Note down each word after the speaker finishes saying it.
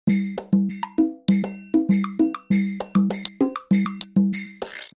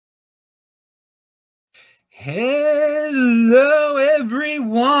Hello,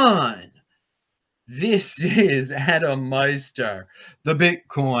 everyone. This is Adam Meister, the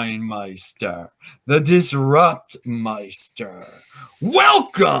Bitcoin Meister, the Disrupt Meister.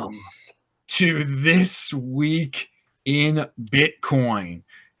 Welcome to This Week in Bitcoin.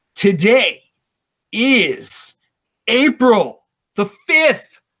 Today is April the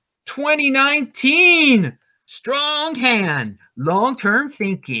 5th, 2019. Strong hand, long-term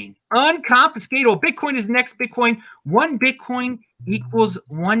thinking, unconfiscatable. Bitcoin is next Bitcoin. One Bitcoin equals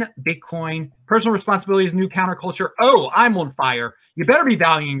one Bitcoin. Personal responsibility is new counterculture. Oh, I'm on fire. You better be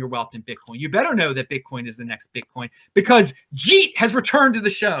valuing your wealth in Bitcoin. You better know that Bitcoin is the next Bitcoin because Jeet has returned to the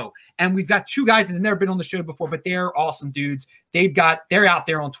show. And we've got two guys that have never been on the show before, but they're awesome dudes. They're out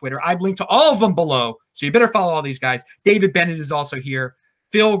there on Twitter. I've linked to all of them below. So you better follow all these guys. David Bennett is also here.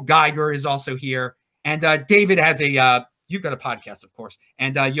 Phil Geiger is also here. And David has you've got a podcast, of course,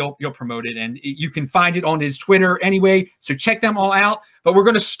 and you'll promote it, and you can find it on his Twitter anyway. So check them all out. But we're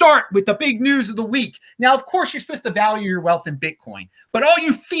going to start with the big news of the week. Now, of course, you're supposed to value your wealth in Bitcoin, but all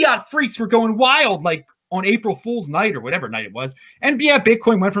you fiat freaks were going wild, like on April Fool's night or whatever night it was. And yeah,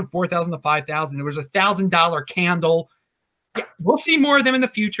 Bitcoin went from 4,000 to 5,000. There was a $1,000 candle. Yeah, we'll see more of them in the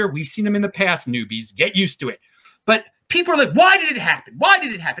future. We've seen them in the past, newbies. Get used to it. But people are like, why did it happen? Why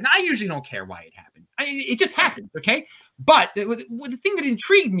did it happen? I usually don't care why it happened. It just happened, okay? But the thing that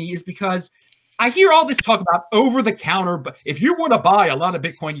intrigued me is because I hear all this talk about over-the-counter, but if you want to buy a lot of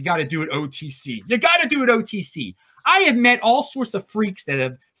Bitcoin, you got to do it OTC. You got to do it OTC. I have met all sorts of freaks that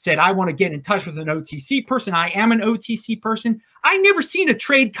have said, I want to get in touch with an OTC person. I am an OTC person. I never seen a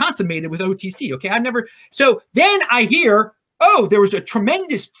trade consummated with OTC, okay? So then I hear, oh, there was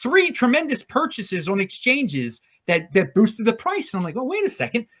three tremendous purchases on exchanges that boosted the price. And I'm like, oh, wait a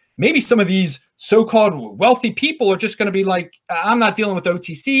second. Maybe some of these so-called wealthy people are just going to be like, I'm not dealing with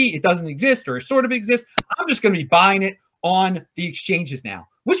OTC. It doesn't exist or it sort of exists. I'm just going to be buying it on the exchanges now,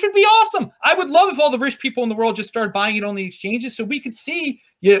 which would be awesome. I would love if all the rich people in the world just started buying it on the exchanges so we could see,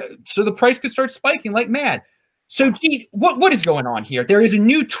 so the price could start spiking like mad. So, gee, what is going on here? There is a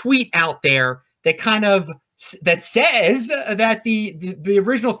new tweet out there that that says that the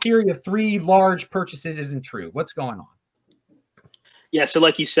original theory of three large purchases isn't true. What's going on? Yeah, so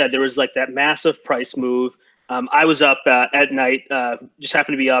like you said, there was like that massive price move. I was up at night, just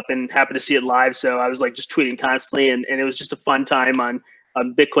happened to be up and happened to see it live. So I was like just tweeting constantly, and it was just a fun time on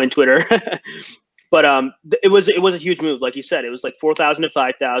Bitcoin Twitter. But it was a huge move, like you said. It was like 4,000 to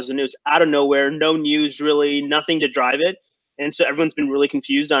 5,000. It was out of nowhere, no news really, nothing to drive it, and so everyone's been really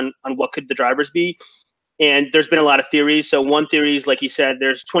confused on what could the drivers be. And there's been a lot of theories. So one theory is, like you said,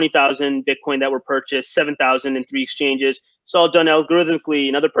 there's 20,000 Bitcoin that were purchased, 7,000 in three exchanges. It's all done algorithmically.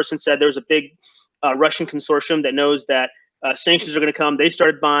 Another person said there was a big Russian consortium that knows that sanctions are going to come. They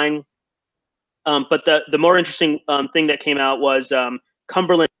started buying. But the more interesting thing that came out was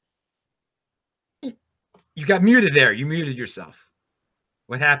Cumberland. You got muted there. You muted yourself.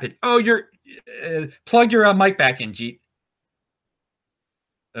 What happened? Oh, plug your mic back in, Jeet.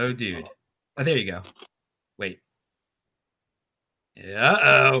 Oh, dude. Oh, there you go. Wait.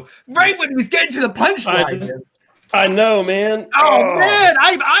 Uh-oh. Right when he was getting to the punchline. I know, man. Oh, man.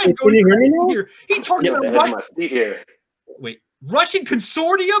 I'm going to here. He talks about my seat here. Wait. Russian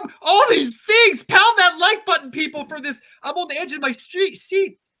consortium? All these things. Pound that like button, people, for this. I'm on the edge of my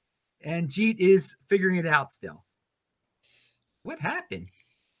seat. And Jeet is figuring it out still. What happened?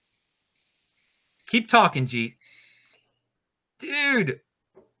 Keep talking, Jeet. Dude.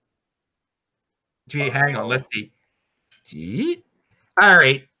 Jeet, hang on. Let's see. Jeet. All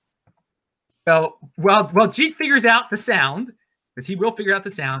right. Well, Jeet figures out the sound, because he will figure out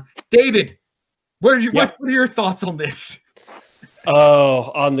the sound. David, what are your thoughts on this?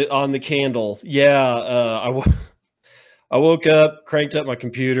 Oh, on the candle. Yeah, I woke up, cranked up my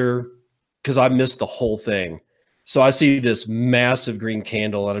computer because I missed the whole thing. So I see this massive green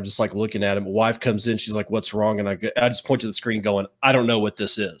candle, and I'm just like looking at it. My wife comes in, she's like, "What's wrong?" And I just point to the screen, going, "I don't know what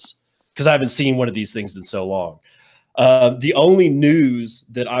this is," because I haven't seen one of these things in so long. The only news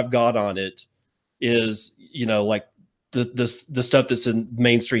that I've got on it is, like the stuff that's in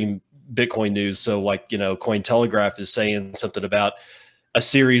mainstream Bitcoin news. So like, Cointelegraph is saying something about a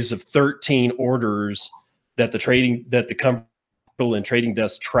series of 13 orders that the Cumberland trading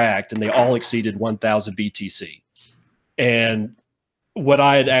desk tracked, and they all exceeded 1,000 BTC. And what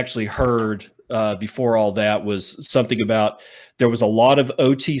I had actually heard before all that was something about there was a lot of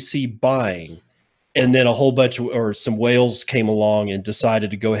OTC buying, and then a whole bunch or some whales came along and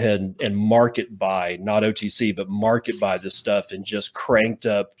decided to go ahead and market buy, not OTC, but market buy this stuff, and just cranked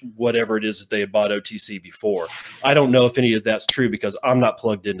up whatever it is that they had bought OTC before. I don't know if any of that's true because I'm not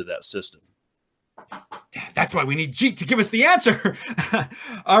plugged into that system. That's why we need Jeet to give us the answer.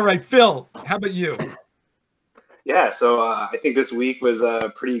 All right, Phil, how about you? Yeah, so I think this week was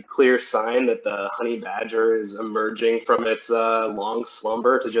a pretty clear sign that the honey badger is emerging from its long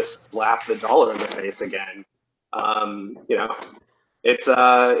slumber to just slap the dollar in the face again. You know,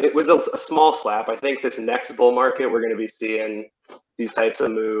 it was a small slap. I think this next bull market, we're going to be seeing these types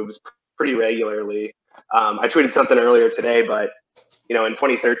of moves pretty regularly. I tweeted something earlier today, but you know, in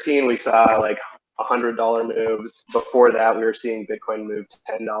 2013, we saw like $100 moves. Before that, we were seeing Bitcoin move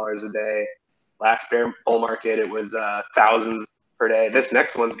 $10 a day. Last bear bull market, it was thousands per day. This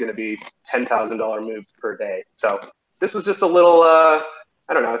next one's going to be $10,000 moves per day. So this was just a little, I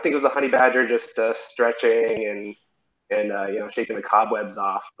don't know. I think it was the honey badger just stretching and you know, shaking the cobwebs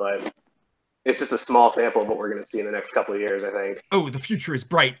off. But it's just a small sample of what we're going to see in the next couple of years, I think. Oh, the future is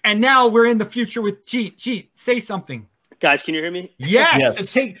bright. And now we're in the future with Jeet. Jeet, say something. Guys, can you hear me? Yes. Yes.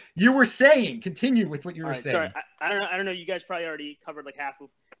 So you were saying, continue with what you were saying. Sorry, I don't know. You guys probably already covered like half of,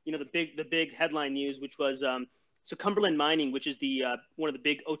 you know, the big headline news, which was so Cumberland Mining, which is the one of the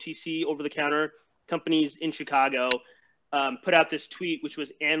big OTC over the counter companies in Chicago, put out this tweet which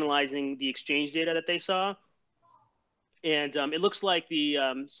was analyzing the exchange data that they saw, and it looks like the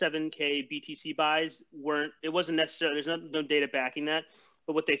 7K BTC buys wasn't necessarily, there's no data backing that,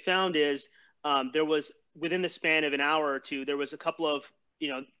 but what they found is there was, within the span of an hour or two, there was a couple of, you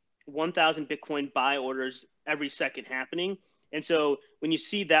know, 1,000 Bitcoin buy orders every second happening. And so when you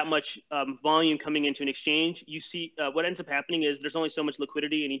see that much volume coming into an exchange, you see what ends up happening is there's only so much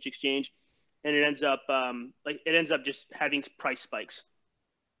liquidity in each exchange, and it ends up just having price spikes.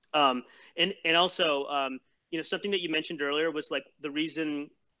 And also, you know, something that you mentioned earlier was like the reason,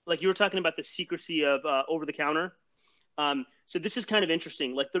 like you were talking about the secrecy of over the counter. So this is kind of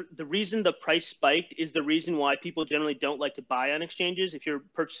interesting. Like the reason the price spiked is the reason why people generally don't like to buy on exchanges if you're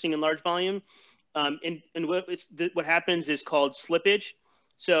purchasing in large volume. And what happens is called slippage.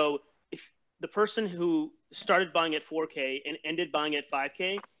 So if the person who started buying at 4K and ended buying at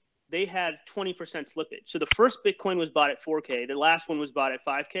 5K, they had 20% slippage. So the first Bitcoin was bought at 4K. The last one was bought at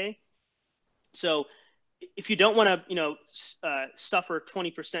 5K. So if you don't want to, you know, suffer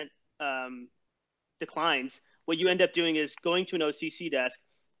 20% declines, what you end up doing is going to an OTC desk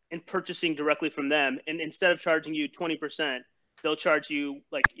and purchasing directly from them. And instead of charging you 20%, they'll charge you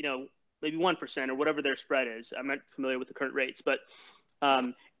like, you know, maybe 1% or whatever their spread is. I'm not familiar with the current rates, but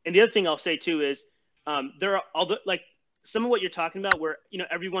and the other thing I'll say too is there are all the, like some of what you're talking about where, you know,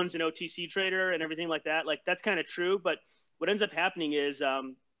 everyone's an OTC trader and everything like that. Like that's kind of true, but what ends up happening is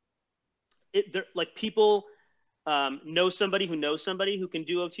like people know somebody who can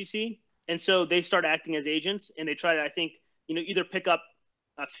do OTC. And so they start acting as agents and they try to, I think, you know, either pick up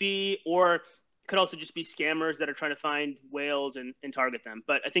a fee or it could also just be scammers that are trying to find whales and target them.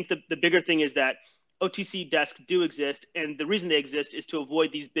 But I think the bigger thing is that OTC desks do exist. And the reason they exist is to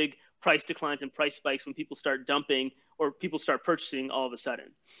avoid these big price declines and price spikes when people start dumping or people start purchasing all of a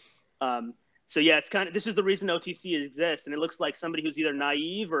sudden. So yeah, it's kind of, this is the reason OTC exists. And it looks like somebody who's either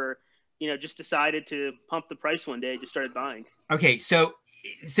naive or, you know, just decided to pump the price one day, just started buying. Okay. So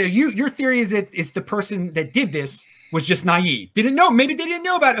your theory is that it's the person that did this was just naive, maybe they didn't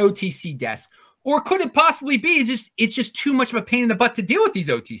know about OTC desks, or could it possibly be it's just too much of a pain in the butt to deal with these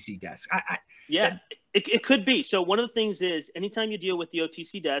OTC desks? It could be. So one of the things is anytime you deal with the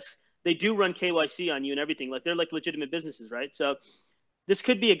OTC desks, they do run KYC on you and everything. Like they're like legitimate businesses, right? So this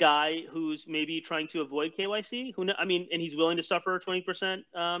could be a guy who's maybe trying to avoid KYC, and he's willing to suffer 20%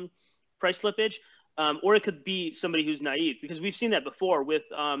 price slippage. Or it could be somebody who's naive, because we've seen that before with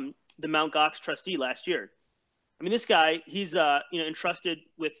the Mt. Gox trustee last year. I mean, this guy, he's entrusted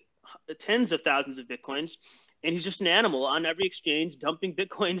with tens of thousands of Bitcoins, and he's just an animal on every exchange, dumping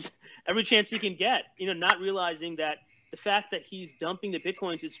Bitcoins every chance he can get, you know, not realizing that the fact that he's dumping the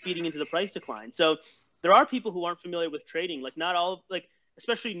Bitcoins is feeding into the price decline. So there are people who aren't familiar with trading, like not all, like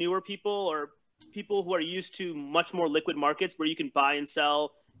especially newer people or people who are used to much more liquid markets where you can buy and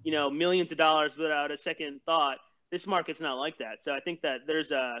sell, you know, millions of dollars without a second thought. This market's not like that. So I think that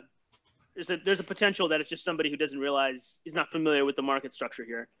there's a potential that it's just somebody who doesn't realize, is not familiar with the market structure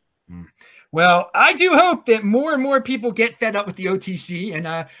here. Well, I do hope that more and more people get fed up with the OTC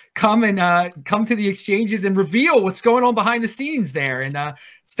and come to the exchanges and reveal what's going on behind the scenes there and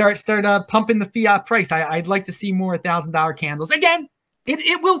start pumping the fiat price. I'd like to see more $1,000 candles. Again,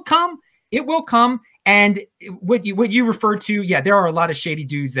 it will come. It will come. And what you referred to, yeah, there are a lot of shady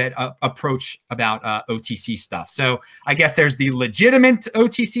dudes that approach about OTC stuff. So I guess there's the legitimate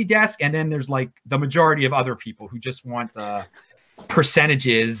OTC desk, and then there's like the majority of other people who just want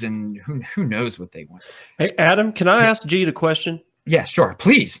percentages, and who knows what they want. Hey, Adam, can I ask Jeet a question? Yeah, sure,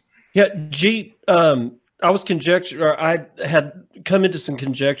 please. Yeah, G. I was conjecture. I had come into some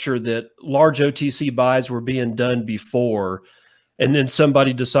conjecture that large OTC buys were being done before, and then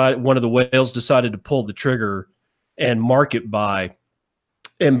somebody decided, one of the whales decided to pull the trigger and market buy,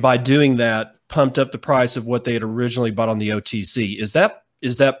 and by doing that, pumped up the price of what they had originally bought on the OTC. Is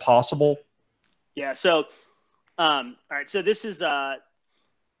that possible? Yeah. So, all right. So this is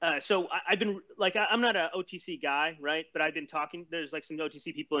so I've been like, I'm not an OTC guy, right? But I've been talking. There's like some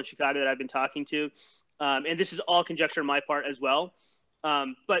OTC people in Chicago that I've been talking to. And this is all conjecture on my part as well.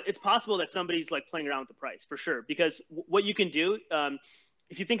 But it's possible that somebody's like playing around with the price for sure. Because what you can do,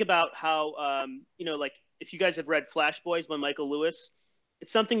 if you think about how, like if you guys have read Flash Boys by Michael Lewis,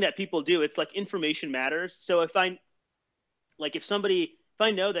 it's something that people do. It's like information matters. So if I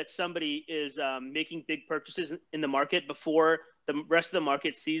know that somebody is making big purchases in the market before the rest of the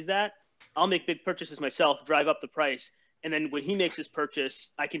market sees that, I'll make big purchases myself, drive up the price. And then when he makes his purchase,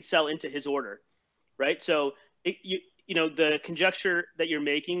 I can sell into his order. Right. So, the conjecture that you're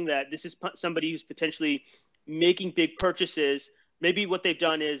making that this is somebody who's potentially making big purchases, maybe what they've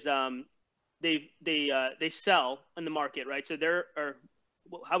done is they sell in the market. Right. So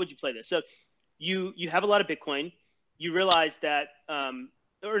how would you play this? So you have a lot of Bitcoin. You realize that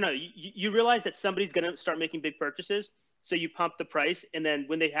you realize that somebody's going to start making big purchases. So you pump the price. And then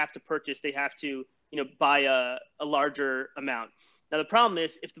when they have to purchase, they have to, buy a larger amount. Now, the problem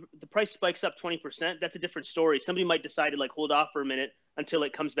is if the price spikes up 20%, that's a different story. Somebody might decide to like hold off for a minute until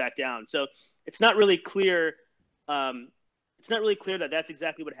it comes back down. So it's not really clear. That that's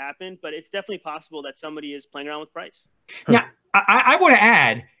exactly what happened, but it's definitely possible that somebody is playing around with price. Now, I want to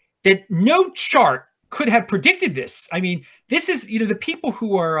add that no chart could have predicted this. I mean, this is, the people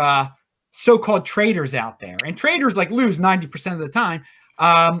who are so-called traders out there, and traders like lose 90% of the time.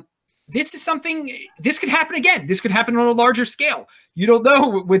 This is something, this could happen again. This could happen on a larger scale. You don't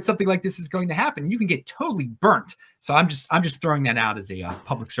know when something like this is going to happen. You can get totally burnt. So I'm just throwing that out as a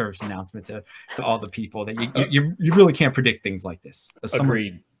public service announcement to all the people that you really can't predict things like this.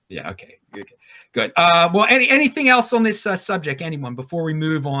 Agreed. Yeah. Okay. Good. Well, anything else on this subject, anyone, before we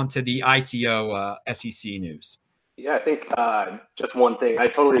move on to the ICO SEC news? Yeah, I think just one thing. I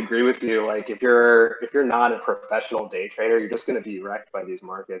totally agree with you. Like if you're not a professional day trader, you're just going to be wrecked by these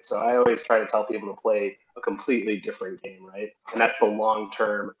markets. So I always try to tell people to play a completely different game, right? And that's the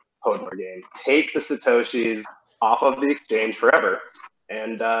long-term hodler game. Take the Satoshis off of the exchange forever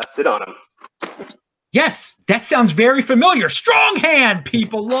and sit on them. Yes, that sounds very familiar. Strong hand,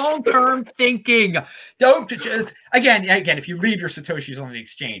 people. Long-term thinking. Don't just again. If you leave your Satoshis on the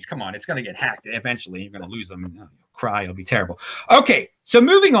exchange, come on, it's going to get hacked eventually. You're going to lose them. You'll cry. It'll be terrible. Okay, so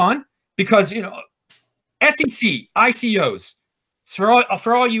moving on, because SEC ICOs.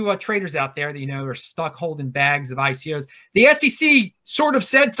 For all you traders out there that are stuck holding bags of ICOs, the SEC sort of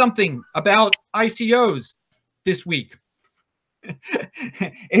said something about ICOs this week.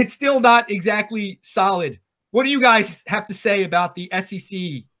 It's still not exactly solid. What do you guys have to say about the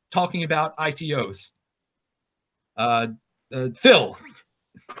SEC talking about ICOs? Phil.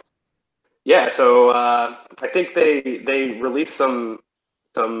 Yeah, so I think they released some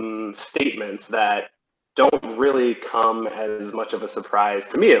statements that don't really come as much of a surprise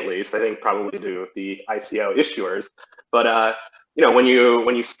to me, at least. I think probably to the ICO issuers, but when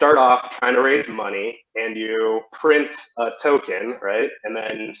you start off trying to raise money and you print a token, right, and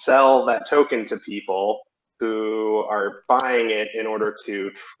then sell that token to people who are buying it in order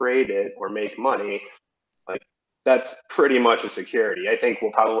to trade it or make money, like that's pretty much a security. I think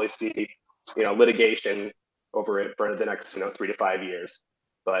we'll probably see, litigation over it for the next, 3 to 5 years,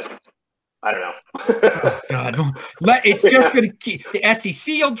 but I don't know. Oh, God, it's just going to keep the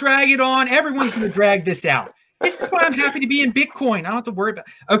SEC will drag it on. Everyone's going to drag this out. This is why I'm happy to be in Bitcoin. I don't have to worry about.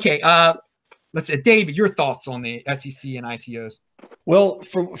 Okay, let's say, David, your thoughts on the SEC and ICOs? Well,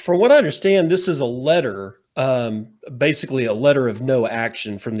 from what I understand, this is a letter, basically a letter of no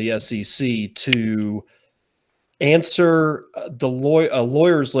action from the SEC to answer a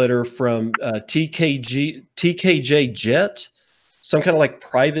lawyer's letter from TKJ Jet, some kind of like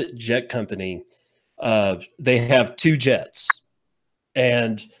private jet company. They have 2 jets,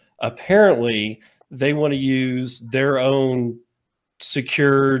 and apparently they want to use their own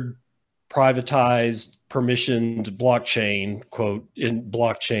secured, privatized, permissioned blockchain, quote, in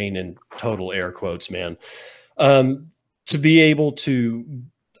blockchain in total air quotes, man, to be able to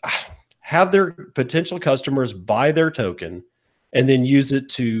have their potential customers buy their token and then use it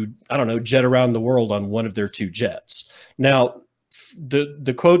to, I don't know, jet around the world on one of their 2 jets. Now,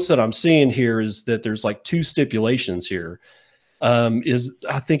 the quotes that I'm seeing here is that there's like 2 stipulations here.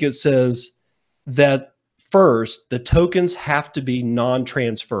 I think it says that first, the tokens have to be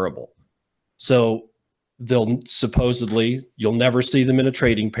non-transferable. So they'll supposedly, you'll never see them in a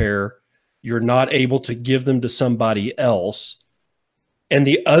trading pair. You're not able to give them to somebody else. And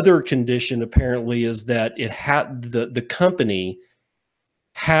the other condition apparently is that it had the company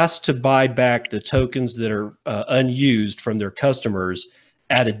has to buy back the tokens that are unused from their customers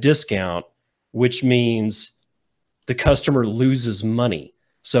at a discount, which means the customer loses money.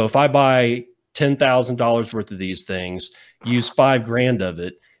 So if I buy $10,000 worth of these things, use $5,000 of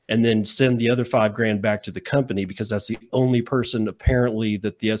it, and then send the other $5,000 back to the company, because that's the only person apparently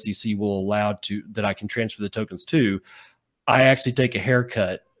that the SEC will allow to, that I can transfer the tokens to, I actually take a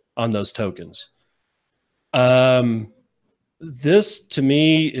haircut on those tokens. This to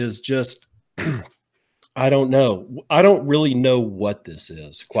me is just, I don't know. I don't really know what this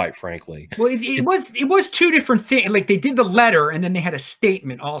is, quite frankly. Well, it was two different things. Like they did the letter and then they had a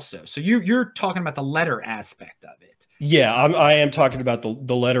statement also. So you're talking about the letter aspect of it. Yeah, I am talking about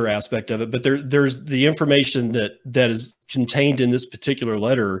the letter aspect of it, but there's the information that is contained in this particular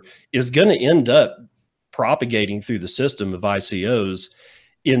letter is going to end up propagating through the system of ICOs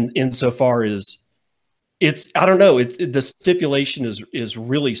insofar as it's, I don't know, the stipulation is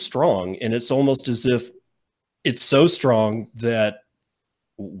really strong, and it's almost as if it's so strong that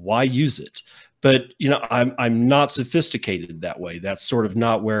why use it? But you know, I'm not sophisticated that way. That's sort of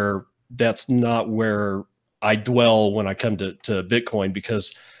not where I dwell when I come to Bitcoin,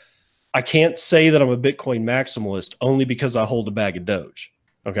 because I can't say that I'm a Bitcoin maximalist only because I hold a bag of Doge.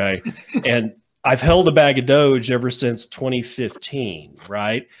 Okay. And I've held a bag of Doge ever since 2015.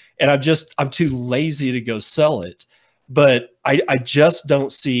 Right. And I'm too lazy to go sell it, but I just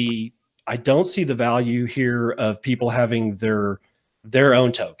don't see the value here of people having their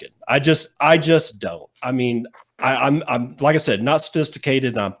own token. I just don't. I mean, I'm like I said, not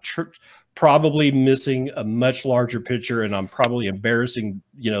sophisticated. And I'm probably missing a much larger picture, and I'm probably embarrassing,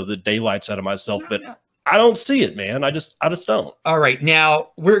 the daylights out of myself, but I don't see it, man. I just don't. All right. Now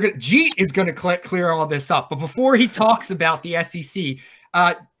Jeet is going to clear all this up. But before he talks about the SEC,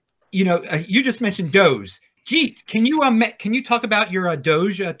 you just mentioned Doge. Jeet, can you talk about your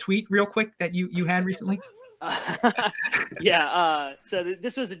Doge tweet real quick that you had recently? Yeah. So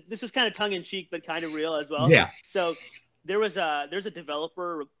this was kind of tongue in cheek, but kind of real as well. Yeah. So there's a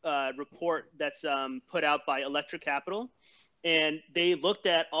developer report that's put out by Electric Capital, and they looked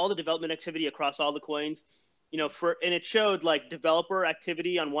at all the development activity across all the coins, and it showed like developer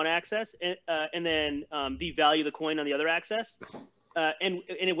activity on one axis, and then the value of the coin on the other axis.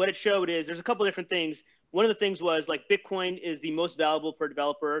 And what it showed is there's a couple different things. One of the things was like Bitcoin is the most valuable per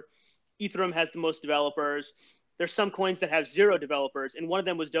developer. Ethereum has the most developers. There's some coins that have 0 developers, and one of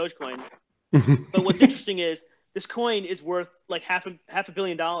them was Dogecoin. But what's interesting is this coin is worth like half a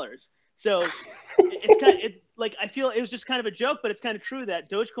billion dollars. So it's kind of like, I feel it was just kind of a joke, but it's kind of true that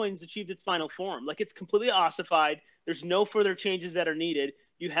Dogecoin's achieved its final form. Like, it's completely ossified. There's no further changes that are needed.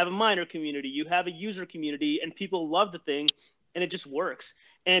 You have a miner community, you have a user community, and people love the thing, and it just works.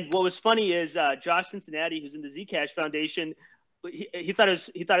 And what was funny is Josh Cincinnati, who's in the Zcash Foundation, he thought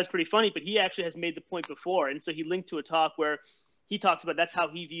it was pretty funny, but he actually has made the point before, and so he linked to a talk where he talks about that's how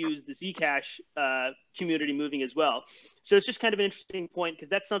he views the Zcash community moving as well. So it's just kind of an interesting point, because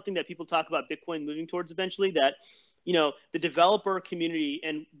that's something that people talk about Bitcoin moving towards eventually, that, the developer community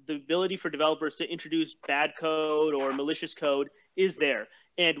and the ability for developers to introduce bad code or malicious code is there.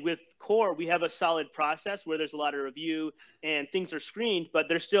 And with Core, we have a solid process where there's a lot of review and things are screened, but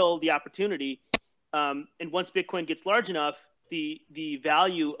there's still the opportunity. And once Bitcoin gets large enough, the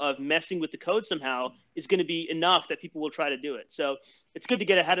value of messing with the code somehow is going to be enough that people will try to do it. So it's good to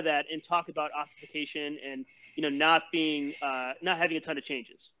get ahead of that and talk about ossification and not having a ton of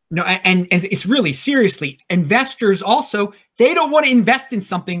changes. No, and it's really, seriously, investors also, they don't want to invest in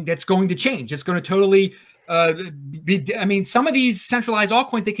something that's going to change. It's going to totally some of these centralized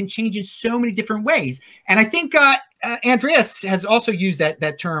altcoins, they can change in so many different ways. And I think Andreas has also used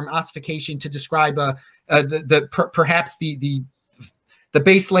that term ossification to describe perhaps the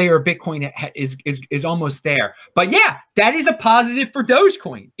base layer of Bitcoin is almost there. But yeah, that is a positive for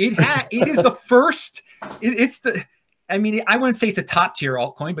Dogecoin. It is the first. I wouldn't say it's a top tier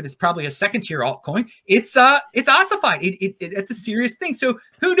altcoin, but it's probably a second tier altcoin. It's ossified. It's a serious thing. So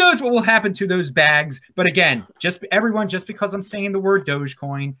who knows what will happen to those bags? But again, just because I'm saying the word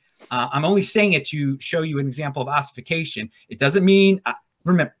Dogecoin, I'm only saying it to show you an example of ossification. It doesn't mean.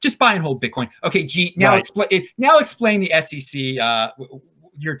 Remember, just buy and hold Bitcoin. Okay, G. Now explain the SEC.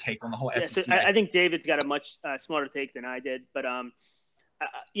 Your take on the whole SEC. So I think David's got a much smarter take than I did, but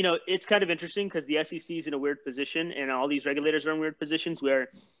it's kind of interesting because the SEC is in a weird position, and all these regulators are in weird positions where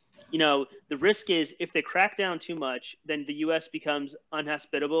you know, the risk is if they crack down too much, then the U.S. becomes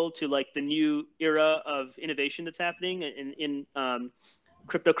unhospitable to like the new era of innovation that's happening in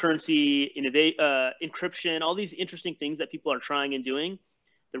cryptocurrency, encryption, all these interesting things that people are trying and doing.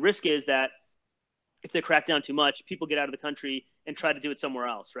 The risk is that if they crack down too much, people get out of the country and try to do it somewhere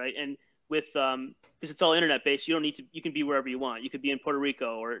else, right? And with because it's all internet based, you don't need to. You can be wherever you want. You could be in Puerto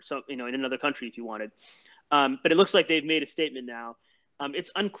Rico or some, you know, in another country if you wanted. But it looks like they've made a statement now.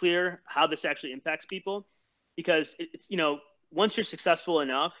 It's unclear how this actually impacts people, because it's, you know, once you're successful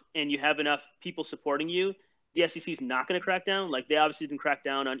enough and you have enough people supporting you, the SEC is not going to crack down. Like they obviously didn't crack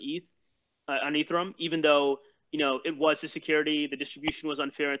down on Ethereum, even though, you know, it was a security, the distribution was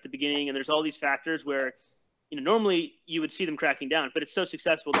unfair at the beginning, and there's all these factors where, you know, normally you would see them cracking down, but it's so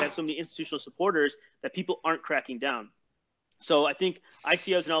successful, they have so many institutional supporters that people aren't cracking down. So I think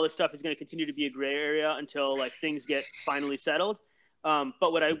ICOs and all this stuff is going to continue to be a gray area until like things get finally settled.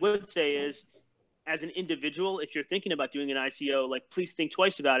 But what I would say is, as an individual, if you're thinking about doing an ICO, like please think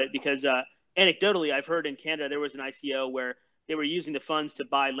twice about it, because anecdotally, I've heard in Canada there was an ICO where they were using the funds to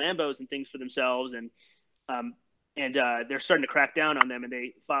buy Lambos and things for themselves, and they're starting to crack down on them, and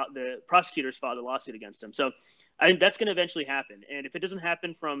the prosecutors filed a lawsuit against them. So I think that's going to eventually happen, and if it doesn't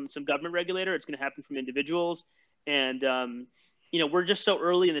happen from some government regulator, it's going to happen from individuals. And you know, we're just so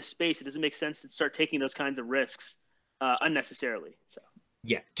early in this space; it doesn't make sense to start taking those kinds of risks unnecessarily. So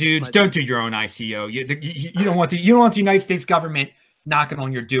yeah, dudes, don't do your own ICO. You don't want the United States government knocking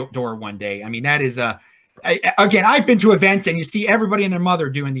on your door one day. I mean, that is again, I've been to events and you see everybody and their mother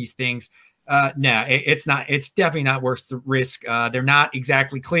doing these things. No, it's not. It's definitely not worth the risk. They're not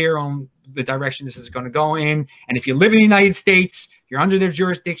exactly clear on the direction this is going to go in. And if you live in the United States, you're under their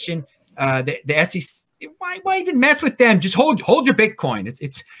jurisdiction. The SEC. Why even mess with them? Just hold your Bitcoin.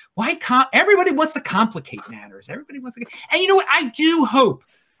 It's why everybody wants to complicate matters. Everybody wants to. And you know what?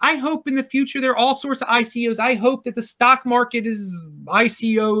 I hope in the future there are all sorts of ICOs. I hope that the stock market is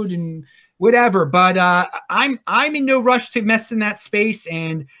ICO'd and whatever. But I'm in no rush to mess in that space,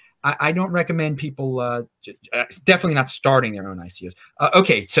 and I don't recommend people definitely not starting their own ICOs.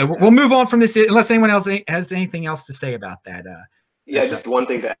 Okay, so we'll move on from this unless anyone else has anything else to say about that. Yeah, just one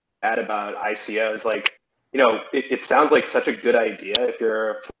thing to add about ICOs, like, you know, it sounds like such a good idea if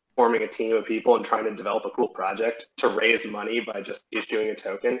you're forming a team of people and trying to develop a cool project to raise money by just issuing a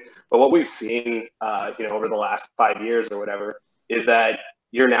token. But what we've seen, you know, over the last 5 years or whatever, is that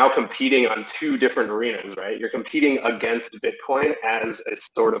you're now competing on two different arenas, right? You're competing against Bitcoin as a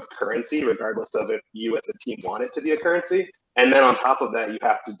sort of currency, regardless of if you as a team want it to be a currency. And then on top of that, you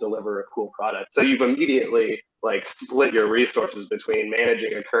have to deliver a cool product. So you've immediately like split your resources between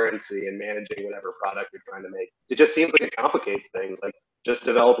managing a currency and managing whatever product you're trying to make. It just seems like it complicates things. Like just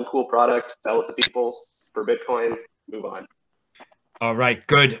develop a cool product, sell it to people for Bitcoin, move on. All right,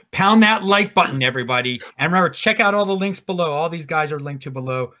 good. Pound that like button, everybody. And remember, check out all the links below. All these guys are linked to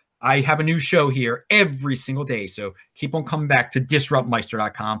below. I have a new show here every single day, so keep on coming back to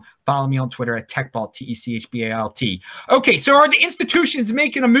disruptmeister.com. Follow me on Twitter at techbalt, TECHBALT. Okay, so are the institutions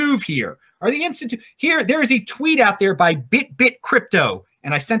making a move here? Are the here? There is a tweet out there by BitBit Crypto,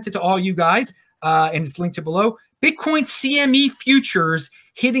 and I sent it to all you guys, and it's linked to below. Bitcoin CME futures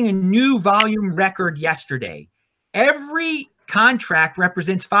hitting a new volume record yesterday. Every contract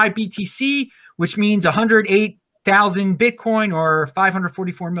represents 5 BTC, which means 108,000 Bitcoin or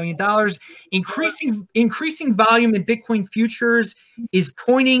 $544 million. Increasing volume in Bitcoin futures is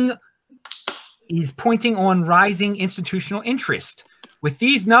pointing on rising institutional interest. With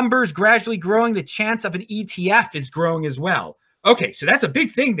these numbers gradually growing, the chance of an ETF is growing as well. Okay, so that's a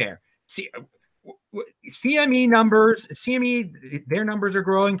big thing there. See, CME numbers, their numbers are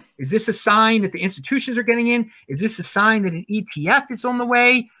growing. Is this a sign that the institutions are getting in? Is this a sign that an ETF is on the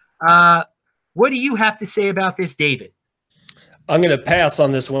way? What do you have to say about this, David? I'm going to pass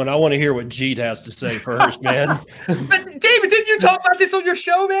on this one. I want to hear what Jeet has to say first, man. But David, didn't you talk about this on your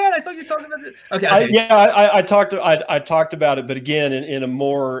show, man? I thought you were talking about this. Okay. I talked about it, but again, in a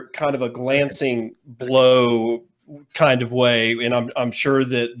more kind of a glancing blow kind of way. And I'm sure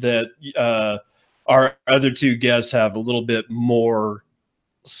that our other two guests have a little bit more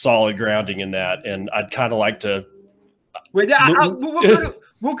solid grounding in that. And I'd kind of like to. Wait,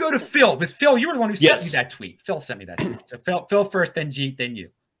 we'll go to Phil, because Phil, you were the one who sent me that tweet. Phil sent me that tweet. So Phil first, then Jeet, then you.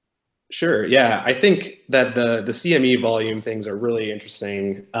 Sure. Yeah, I think that the CME volume things are really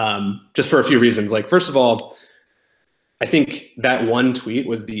interesting, just for a few reasons. Like, first of all, I think that one tweet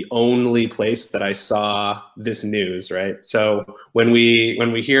was the only place that I saw this news, right? So when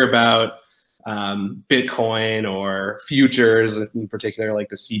we hear about Bitcoin or futures in particular, like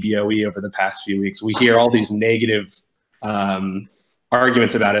the CBOE over the past few weeks, we hear all these negative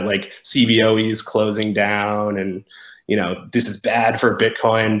arguments about it, like CBOE's closing down, and this is bad for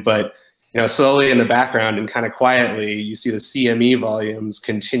Bitcoin. But slowly in the background and kind of quietly, you see the CME volumes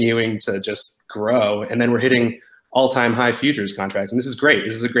continuing to just grow, and then we're hitting all-time high futures contracts. And this is great.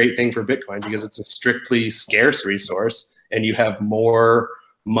 This is a great thing for Bitcoin because it's a strictly scarce resource, and you have more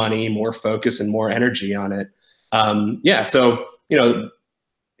money, more focus, and more energy on it. So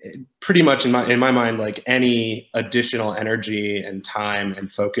pretty much in my mind, like any additional energy and time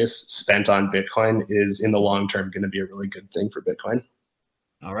and focus spent on Bitcoin is in the long term going to be a really good thing for Bitcoin.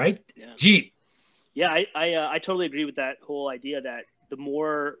 All right, Jeet. Yeah, I totally agree with that whole idea that the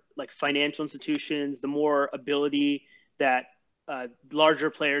more like financial institutions, the more ability that larger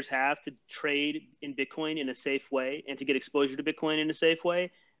players have to trade in Bitcoin in a safe way and to get exposure to Bitcoin in a safe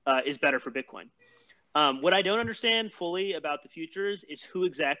way is better for Bitcoin. What I don't understand fully about the futures is who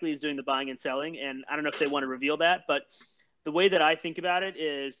exactly is doing the buying and selling. And I don't know if they want to reveal that, but the way that I think about it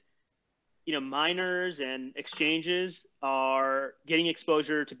is, miners and exchanges are getting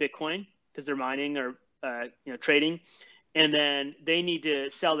exposure to Bitcoin because they're mining or, trading. And then they need to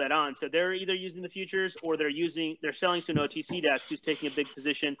sell that on. So they're either using the futures or they're selling to an OTC desk who's taking a big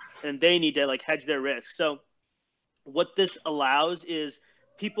position, and they need to like hedge their risk. So what this allows is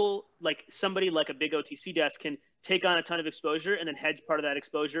people like somebody like a big OTC desk can take on a ton of exposure and then hedge part of that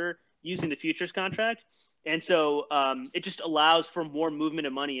exposure using the futures contract. And so it just allows for more movement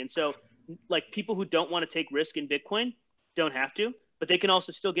of money. And so like people who don't want to take risk in Bitcoin don't have to, but they can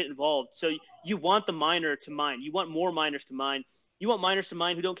also still get involved. So you want the miner to mine. You want more miners to mine. You want miners to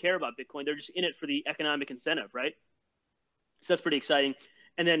mine who don't care about Bitcoin. They're just in it for the economic incentive, right? So that's pretty exciting.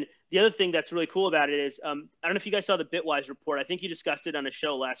 And then the other thing that's really cool about it is, I don't know if you guys saw the Bitwise report. I think you discussed it on a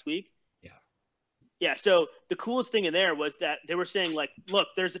show last week. Yeah. So the coolest thing in there was that they were saying like, look,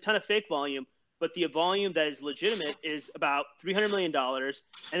 there's a ton of fake volume, but the volume that is legitimate is about $300 million.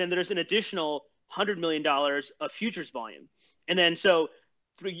 And then there's an additional $100 million of futures volume. And then so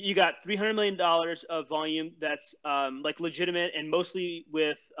you got $300 million of volume that's like legitimate and mostly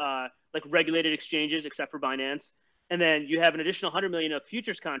with like regulated exchanges, except for Binance. And then you have an additional 100 million of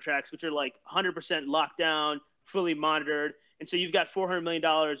futures contracts, which are like 100% locked down, fully monitored. And so you've got $400 million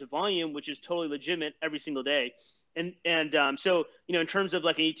of volume, which is totally legitimate every single day. And so, in terms of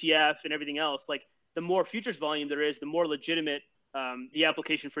like an ETF and everything else, like the more futures volume there is, the more legitimate the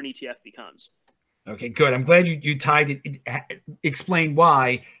application for an ETF becomes. Okay, good. I'm glad you tied it, explained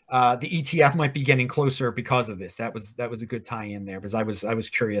why the ETF might be getting closer because of this. That was a good tie in there because I was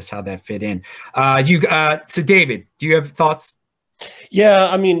curious how that fit in. So David, do you have thoughts? Yeah,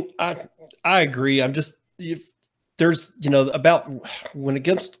 I mean, I agree. I'm just there's about when it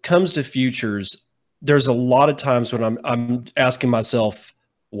comes to futures, there's a lot of times when I'm asking myself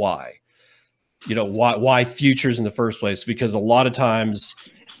why. Why futures in the first place? Because a lot of times,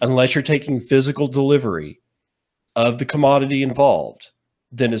 unless you're taking physical delivery of the commodity involved,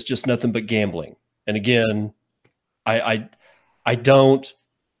 then it's just nothing but gambling. And again, I don't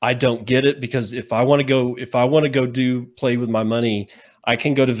get it, because if I want to go play with my money, I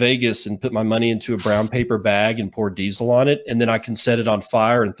can go to Vegas and put my money into a brown paper bag and pour diesel on it, and then I can set it on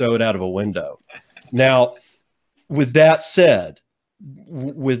fire and throw it out of a window. Now, with that said,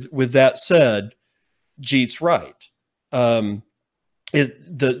 Jeet's right. The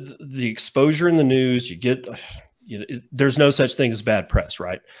exposure in the news, you get, there's no such thing as bad press,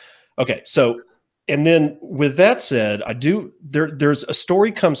 right? Okay. So, and then with that said, there's a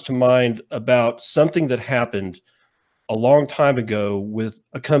story comes to mind about something that happened a long time ago with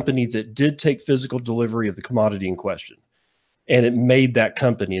a company that did take physical delivery of the commodity in question, and it made that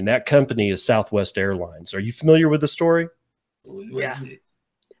company, and that company is Southwest Airlines. Are you familiar with the story? Yeah.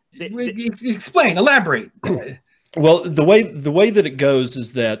 Explain, elaborate. Well, the way that it goes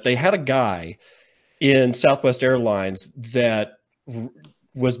is that they had a guy in Southwest Airlines that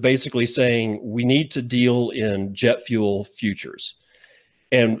was basically saying, we need to deal in jet fuel futures.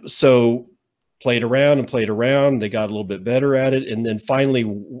 And so played around. They got a little bit better at it. And then finally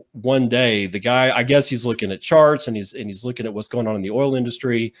one day, the guy, I guess he's looking at charts and he's looking at what's going on in the oil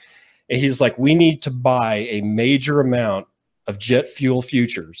industry. And he's like, we need to buy a major amount of jet fuel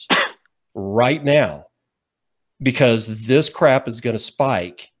futures right now, because this crap is going to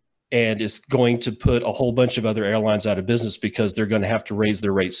spike and it's going to put a whole bunch of other airlines out of business, because they're going to have to raise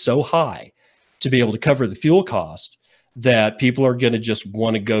their rates so high to be able to cover the fuel cost that people are going to just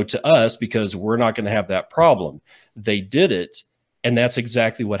want to go to us because we're not going to have that problem. They did it, and that's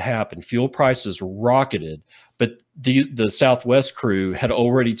exactly what happened. Fuel prices rocketed, but the Southwest crew had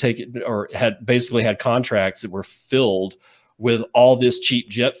already taken, or had basically had contracts that were filled with all this cheap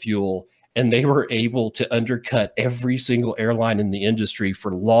jet fuel and they were able to undercut every single airline in the industry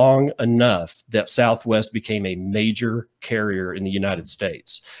for long enough that Southwest became a major carrier in the United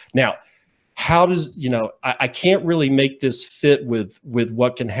States. Now, how does, I can't really make this fit with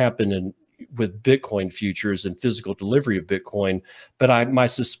what can happen with Bitcoin futures and physical delivery of Bitcoin, but my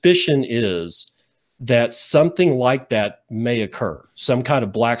suspicion is that something like that may occur, some kind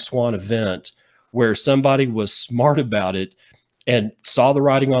of black swan event where somebody was smart about it and saw the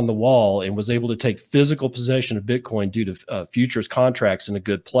writing on the wall and was able to take physical possession of Bitcoin due to futures contracts in a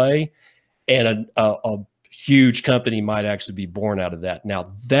good play, and a huge company might actually be born out of that.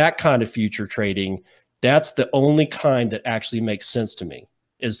 Now, that kind of future trading, that's the only kind that actually makes sense to me,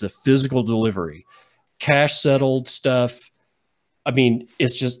 is the physical delivery. Cash settled stuff, I mean,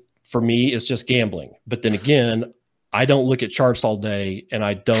 it's just, for me, it's just gambling. But then again, I don't look at charts all day, and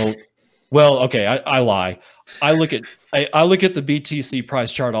I don't. Well, okay, I lie. I look at the BTC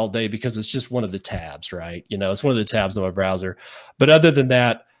price chart all day because it's just one of the tabs, right? It's one of the tabs on my browser. But other than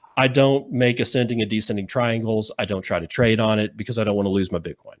that, I don't make ascending and descending triangles. I don't try to trade on it because I don't want to lose my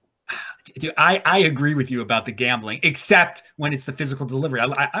Bitcoin. Dude, I agree with you about the gambling, except when it's the physical delivery.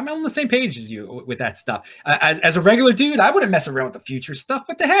 I'm on the same page as you with that stuff. As a regular dude, I wouldn't mess around with the future stuff.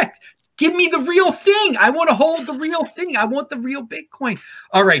 What the heck? Give me the real thing. I want to hold the real thing. I want the real Bitcoin.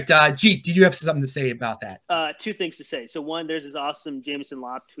 All right, Jeet, did you have something to say about that? Two things to say. So one, there's this awesome Jameson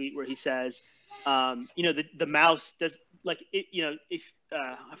Lopp tweet where he says, the mouse does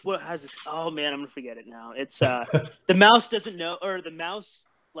what has this? Oh man, I'm gonna forget it now. It's the mouse doesn't know, or the mouse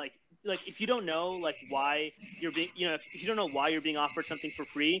like if you don't know why you're being, if you don't know why you're being offered something for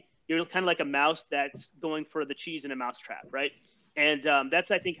free, you're kind of like a mouse that's going for the cheese in a mouse trap, right? And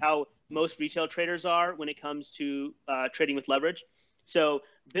that's, I think, how most retail traders are when it comes to trading with leverage. So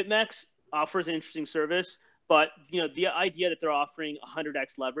BitMEX offers an interesting service, but the idea that they're offering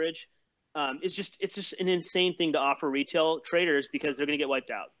 100x leverage it's just an insane thing to offer retail traders because they're going to get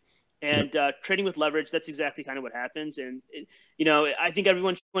wiped out. And trading with leverage, that's exactly kind of what happens. And I think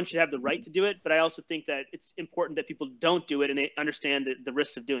everyone should have the right to do it, but I also think that it's important that people don't do it and they understand the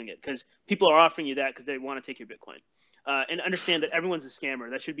risks of doing it, because people are offering you that because they want to take your Bitcoin. And understand that everyone's a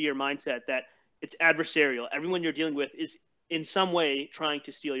scammer. That should be your mindset, that it's adversarial. Everyone you're dealing with is in some way trying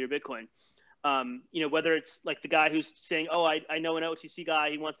to steal your Bitcoin. Whether it's like the guy who's saying, oh, I know an OTC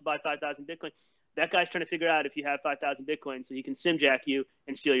guy, he wants to buy 5,000 Bitcoin. That guy's trying to figure out if you have 5,000 Bitcoin so he can simjack you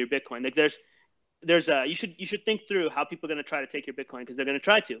and steal your Bitcoin. Like you should think through how people are going to try to take your Bitcoin, because they're going to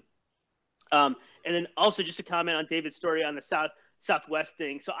try to. And then also just to comment on David's story on the Southwest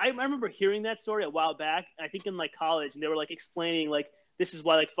thing. So I remember hearing that story a while back, I think in college, and they were explaining this is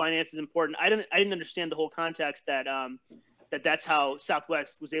why finance is important. I didn't understand the whole context that that's how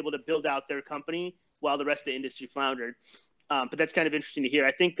Southwest was able to build out their company while the rest of the industry floundered. But that's kind of interesting to hear.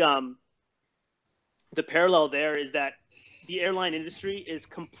 I think the parallel there is that the airline industry is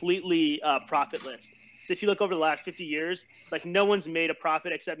completely profitless. So if you look over the last 50 years, no one's made a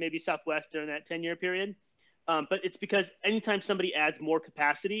profit except maybe Southwest during that 10-year period. But it's because anytime somebody adds more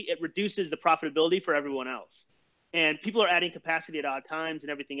capacity, it reduces the profitability for everyone else. And people are adding capacity at odd times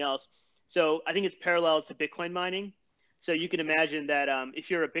and everything else. So I think it's parallel to Bitcoin mining. So you can imagine that if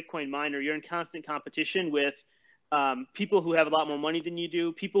you're a Bitcoin miner, you're in constant competition with people who have a lot more money than you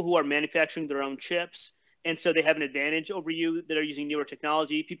do, people who are manufacturing their own chips. And so they have an advantage over you that are using newer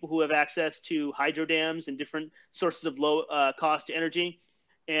technology, people who have access to hydro dams and different sources of low cost energy.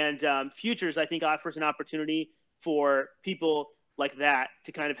 And futures, I think, offers an opportunity for people like that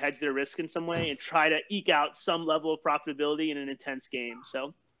to kind of hedge their risk in some way and try to eke out some level of profitability in an intense game.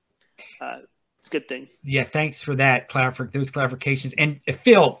 So it's a good thing. Yeah, thanks for that those clarifications. And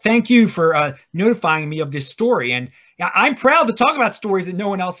Phil, thank you for notifying me of this story. And I'm proud to talk about stories that no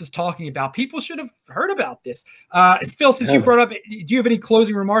one else is talking about. People should have heard about this. Phil, since you brought up, do you have any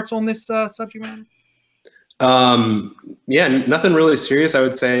closing remarks on this subject matter? Yeah, nothing really serious. I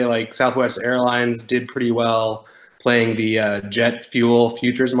would say Southwest Airlines did pretty well playing the jet fuel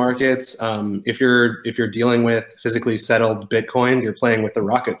futures markets. If you're dealing with physically settled Bitcoin, you're playing with the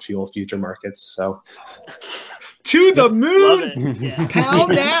rocket fuel future markets. So to the moon, yeah.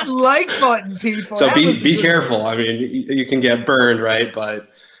 Pound that like button, people. So be careful. I mean, you can get burned, right? But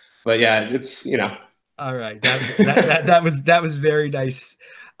yeah, it's All right, that was very nice.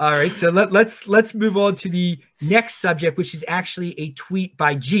 All right, so let's move on to the next subject, which is actually a tweet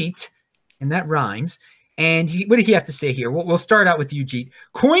by Jeet, and that rhymes. And what did he have to say here? We'll start out with you, Jeet.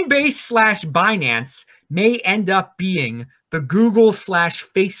 Coinbase/Binance may end up being the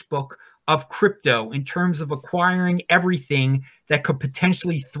Google/Facebook of crypto in terms of acquiring everything that could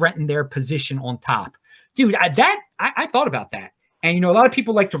potentially threaten their position on top. Dude, I thought about that. And, a lot of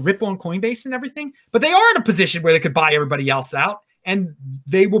people like to rip on Coinbase and everything, but they are in a position where they could buy everybody else out, and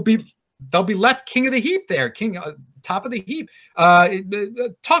they'll be left king of the heap there, top of the heap.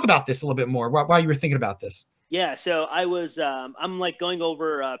 Talk about this a little bit more while you were thinking about this. Yeah. So I'm like going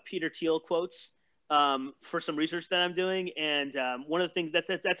over Peter Thiel quotes for some research that I'm doing. And one of the things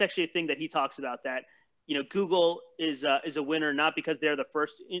that's actually a thing that he talks about, that, Google is a winner, not because they're the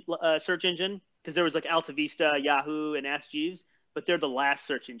first search engine, because there was like Alta Vista, Yahoo, and Ask Jeeves, but they're the last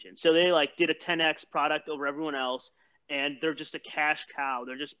search engine. So they like did a 10x product over everyone else, and they're just a cash cow.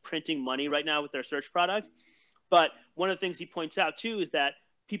 They're just printing money right now with their search product. But one of the things he points out too is that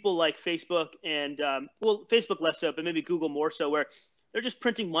people like Facebook and Facebook less so, but maybe Google more so, where they're just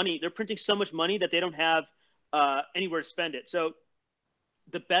printing money. They're printing so much money that they don't have anywhere to spend it. So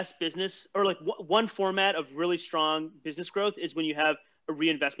the best business, or like one format of really strong business growth, is when you have a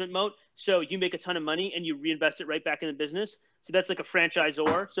reinvestment mode. So you make a ton of money and you reinvest it right back in the business. So that's like a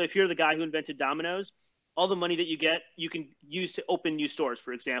franchisor. So if you're the guy who invented Domino's, all the money that you get, you can use to open new stores,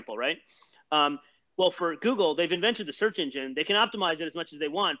 for example, right? Well, for Google, they've invented the search engine. They can optimize it as much as they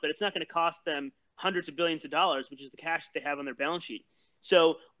want, but it's not going to cost them hundreds of billions of dollars, which is the cash that they have on their balance sheet.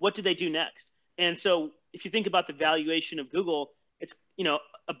 So what do they do next? And so if you think about the valuation of Google, it's,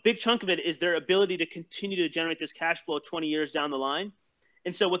 a big chunk of it is their ability to continue to generate this cash flow 20 years down the line.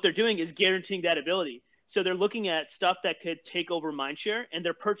 And so what they're doing is guaranteeing that ability. So they're looking at stuff that could take over mindshare, and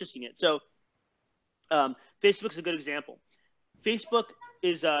they're purchasing it. So Facebook's a good example. Facebook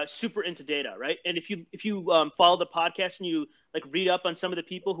is super into data, right? And if you follow the podcast and you like read up on some of the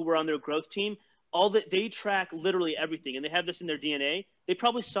people who were on their growth team, they track literally everything, and they have this in their DNA. They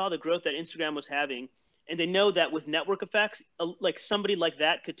probably saw the growth that Instagram was having, and they know that with network effects, like somebody like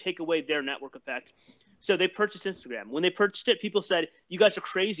that could take away their network effect. So they purchased Instagram. When they purchased it, people said, "You guys are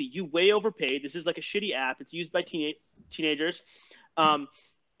crazy. You way overpaid. This is like a shitty app. It's used by teenagers." Sorry,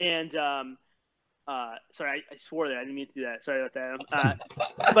 I swore that. I didn't mean to do that. Sorry about that.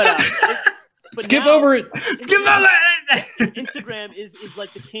 But Skip now, over it. Skip over it. Instagram is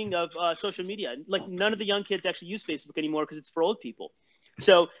like the king of social media. Like none of the young kids actually use Facebook anymore because it's for old people.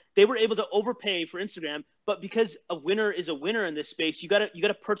 So they were able to overpay for Instagram, but because a winner is a winner in this space, you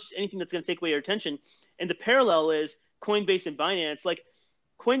gotta purchase anything that's gonna take away your attention. And the parallel is Coinbase and Binance. Like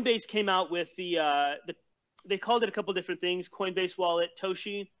Coinbase came out with they called it a couple different things: Coinbase Wallet,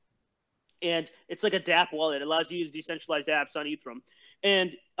 Toshi, and it's like a DApp wallet. It allows you to use decentralized apps on Ethereum.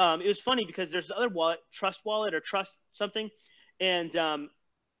 And it was funny because there's this other wallet, Trust Wallet or Trust something, and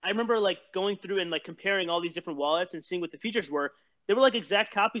I remember like going through and like comparing all these different wallets and seeing what the features were. They were like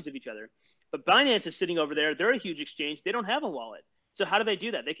exact copies of each other. But Binance is sitting over there. They're a huge exchange. They don't have a wallet. So how do they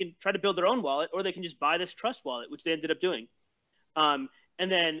do that? They can try to build their own wallet, or they can just buy this Trust Wallet, which they ended up doing. And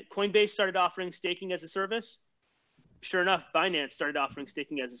then Coinbase started offering staking as a service. Sure enough, Binance started offering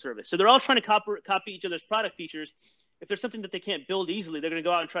staking as a service. So they're all trying to copy each other's product features. If there's something that they can't build easily, they're going to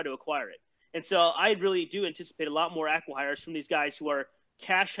go out and try to acquire it. And so I really do anticipate a lot more acquihires from these guys who are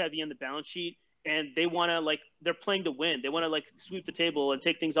cash heavy on the balance sheet, and they want to they're playing to win. They want to sweep the table and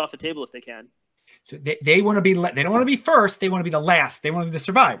take things off the table if they can. So they want to be, they don't want to be first. They want to be the last. They want to be the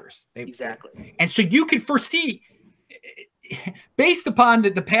survivors. Exactly. And so you can foresee, based upon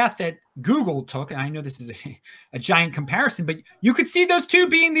the path that Google took, and I know this is a giant comparison, but you could see those two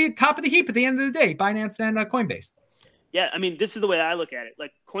being the top of the heap at the end of the day, Binance and Coinbase. Yeah, I mean, this is the way I look at it.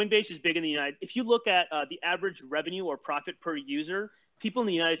 Like Coinbase is big in the United. If you look at the average revenue or profit per user, people in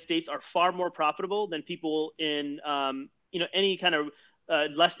the United States are far more profitable than people in any kind of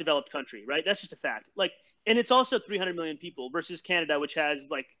less developed country, right? That's just a fact. And it's also 300 million people versus Canada, which has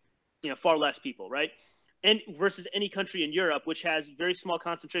far less people, right? And versus any country in Europe, which has very small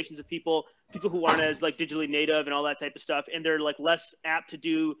concentrations of people who aren't as digitally native and all that type of stuff, and they're less apt to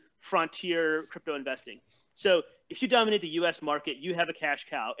do frontier crypto investing. So if you dominate the U.S. market, you have a cash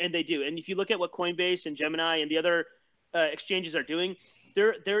cow, and they do. And if you look at what Coinbase and Gemini and the other exchanges are doing,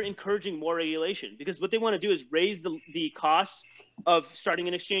 they're encouraging more regulation, because what they want to do is raise the costs of starting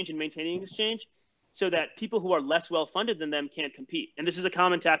an exchange and maintaining an exchange, so that people who are less well funded than them can't compete. And this is a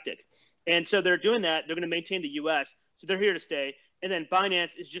common tactic. And so they're doing that. They're going to maintain the U.S. So they're here to stay. And then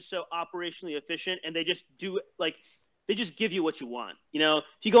Binance is just so operationally efficient, and they just do they just give you what you want. If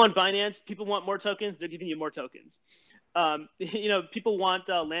you go on Binance, people want more tokens. They're giving you more tokens. People want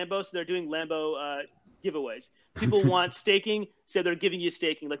Lambo, so they're doing Lambo giveaways. People want staking, so they're giving you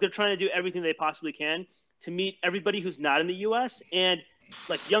staking. They're trying to do everything they possibly can to meet everybody who's not in the U.S. and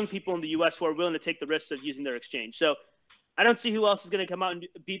young people in the U.S. who are willing to take the risks of using their exchange. So I don't see who else is going to come out and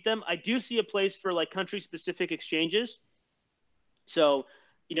beat them. I do see a place for country-specific exchanges. So,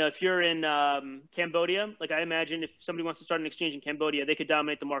 you know, if you're in Cambodia, like I imagine if somebody wants to start an exchange in Cambodia, they could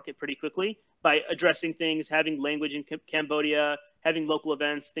dominate the market pretty quickly by addressing things, having language in Cambodia, having local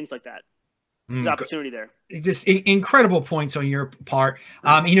events, things like that. There's opportunity there. Just incredible points on your part.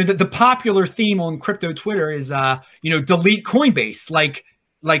 You know, the popular theme on crypto Twitter is, you know, delete Coinbase. Like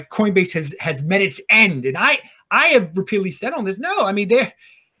Coinbase has met its end. And I have repeatedly said on this, no, I mean, they're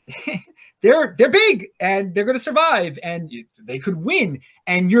big and they're going to survive and they could win.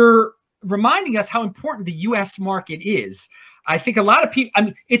 And you're reminding us how important the U.S. market is. I think a lot of people, I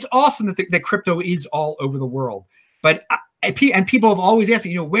mean, it's awesome that crypto is all over the world, but and people have always asked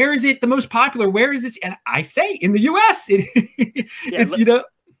me, you know, where is it the most popular? Where is this? And I say in the U.S. It's, you know.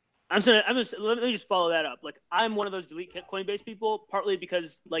 Let me just follow that up. Like, I'm one of those delete Coinbase people, partly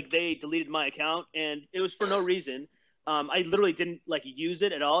because like they deleted my account and it was for no reason. I literally didn't like use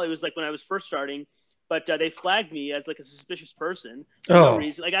it at all. It was like when I was first starting, but they flagged me as like a suspicious person for no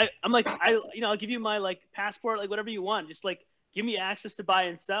reason. Like I'm like, you know, I'll give you my like passport, like whatever you want. Just like give me access to buy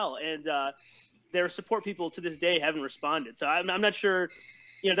and sell. And their support people to this day haven't responded. So I'm not sure,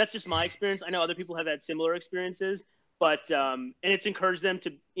 you know, that's just my experience. I know other people have had similar experiences, but, and it's encouraged them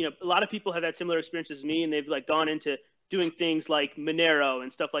to, you know, a lot of people have had similar experiences as me and they've like gone into doing things like Monero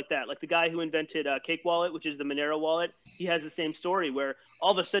and stuff like that. Like the guy who invented Cake Wallet, which is the Monero wallet, he has the same story where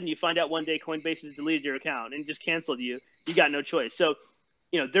all of a sudden you find out one day Coinbase has deleted your account and just canceled you. You got no choice. So,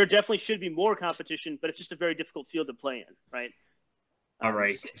 you know, there definitely should be more competition, but it's just a very difficult field to play in, right? All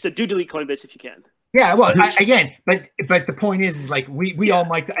right. So do delete Coinbase if you can. Yeah, well, again, but the point is like we all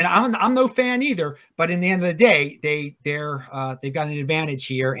might, and I'm no fan either. But in the end of the day, they've got an advantage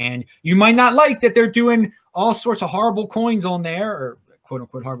here, and you might not like that they're doing all sorts of horrible coins on there, or quote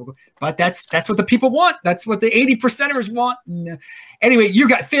unquote horrible. But that's what the people want. That's what the 80%ers want. And, anyway, you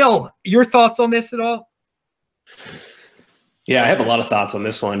got Phil. Your thoughts on this at all? Yeah, I have a lot of thoughts on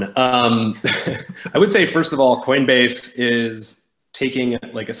this one. I would say, first of all, Coinbase is taking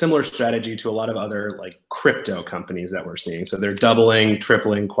like a similar strategy to a lot of other like crypto companies that we're seeing. So they're doubling,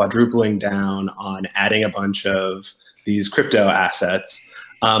 tripling, quadrupling down on adding a bunch of these crypto assets.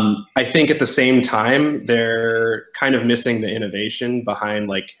 I think at the same time, they're kind of missing the innovation behind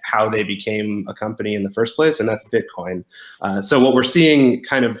like how they became a company in the first place, and that's Bitcoin. So what we're seeing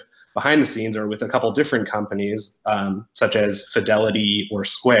kind of behind the scenes or with a couple different companies, such as Fidelity or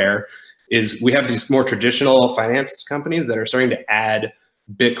Square, is we have these more traditional finance companies that are starting to add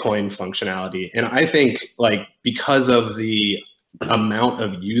Bitcoin functionality. And I think like because of the amount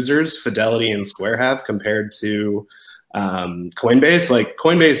of users Fidelity and Square have compared to Coinbase, like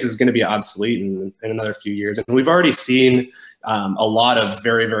Coinbase is going to be obsolete in another few years. And we've already seen a lot of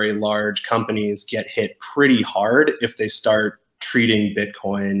very, very large companies get hit pretty hard if they start treating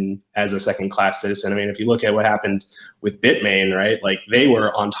Bitcoin as a second-class citizen. I mean, if you look at what happened with Bitmain, right? Like they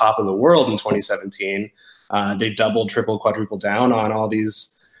were on top of the world in 2017. They doubled, tripled, quadrupled down on all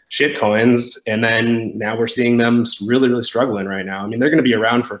these shit coins. And then now we're seeing them really, really struggling right now. I mean, they're going to be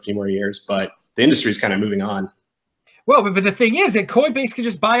around for a few more years, but the industry is kind of moving on. Well, but the thing is that Coinbase can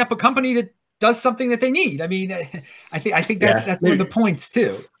just buy up a company that does something that they need. I mean, I think that's one of the points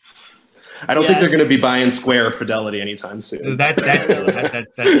too. I don't think they're going to be buying Square or Fidelity anytime soon. That's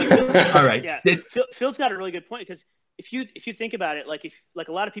all right. Yeah, Phil's got a really good point because if you think about it, like if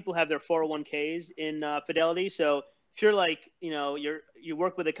a lot of people have their 401ks in Fidelity, so if you're like you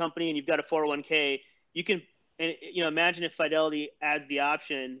work with a company and you've got a 401k, you can imagine if Fidelity adds the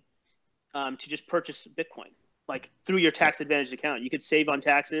option to just purchase Bitcoin like through your tax advantage account. You could save on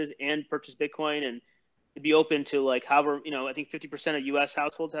taxes and purchase Bitcoin and it'd be open to like however, I think 50% of US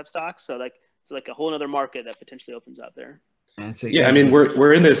households have stocks. So like, it's like a whole other market that potentially opens up there. Yeah. I mean,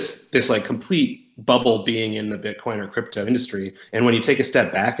 we're in this like complete bubble being in the Bitcoin or crypto industry. And when you take a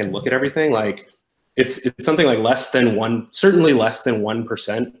step back and look at everything, like it's something like certainly less than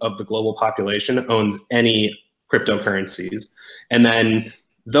 1% of the global population owns any cryptocurrencies. And then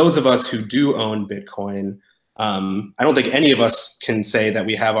those of us who do own Bitcoin, I don't think any of us can say that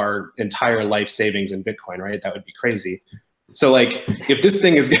we have our entire life savings in Bitcoin, right? That would be crazy. So like, if this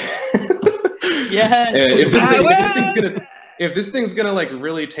thing is, if this thing's gonna like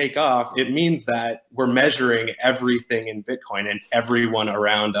really take off, it means that we're measuring everything in Bitcoin and everyone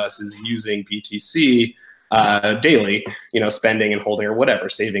around us is using BTC daily, spending and holding or whatever,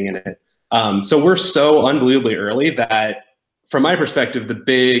 saving in it. So we're so unbelievably early that, from my perspective, the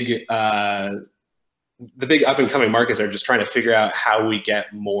big up and coming markets are just trying to figure out how we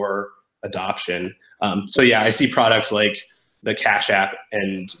get more adoption. So yeah, I see products like the Cash App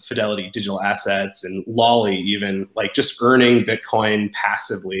and Fidelity digital assets and Lolly even like just earning Bitcoin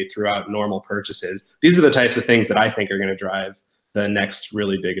passively throughout normal purchases. These are the types of things that I think are going to drive the next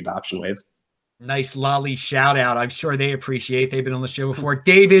really big adoption wave. Nice lolly shout out. I'm sure they appreciate. They've been on the show before.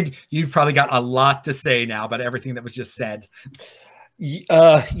 David, you've probably got a lot to say now about everything that was just said.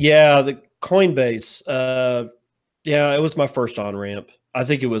 Yeah, the Coinbase. Yeah, it was my first on ramp. I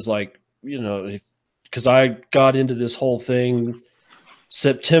think it was like, because I got into this whole thing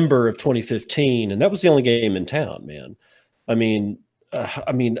September of 2015, and that was the only game in town, man. I mean,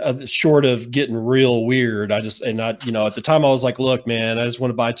 short of getting real weird, at the time I was like, look, man, I just want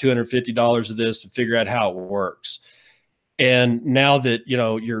to buy $250 of this to figure out how it works. And now that,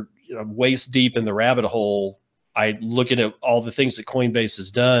 you're waist deep in the rabbit hole, I look at all the things that Coinbase has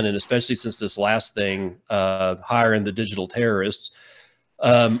done, and especially since this last thing, hiring the digital terrorists,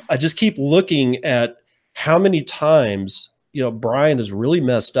 I just keep looking at how many times, Brian has really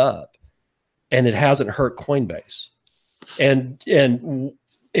messed up and it hasn't hurt Coinbase. And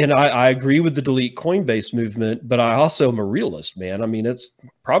I agree with the delete Coinbase movement, but I also am a realist, man. I mean, it's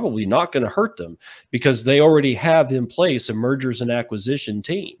probably not going to hurt them because they already have in place a mergers and acquisition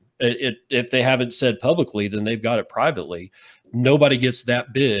team. If they haven't said publicly, then they've got it privately. Nobody gets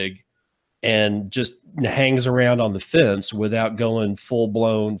that big and just hangs around on the fence without going full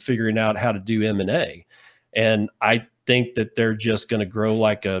blown figuring out how to do M&A. And I think that they're just going to grow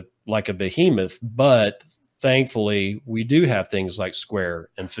like a behemoth, but thankfully, we do have things like Square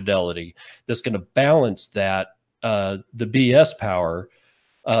and Fidelity that's going to balance that, the BS power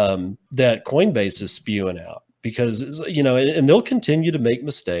that Coinbase is spewing out. Because, and they'll continue to make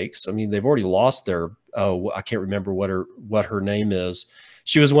mistakes. I mean, they've already lost their, I can't remember what her name is.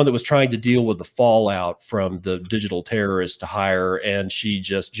 She was one that was trying to deal with the fallout from the digital terrorists to hire, and she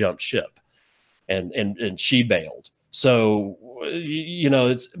just jumped ship and she bailed. So,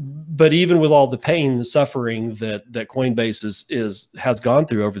 but even with all the pain and suffering that Coinbase has gone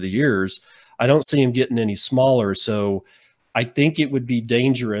through over the years, I don't see him getting any smaller. So I think it would be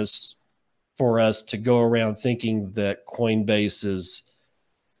dangerous for us to go around thinking that Coinbase is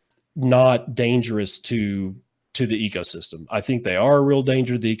not dangerous to the ecosystem. I think they are a real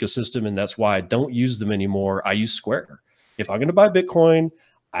danger to the ecosystem, and that's why I don't use them anymore. I use Square. If I'm going to buy Bitcoin,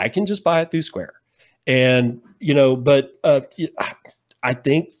 I can just buy it through Square. And, but I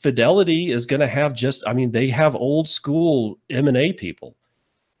think Fidelity is going to have they have old school M&A people.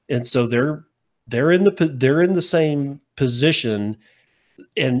 And so they're in the same position,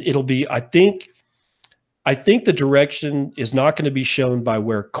 and it'll be, I think the direction is not going to be shown by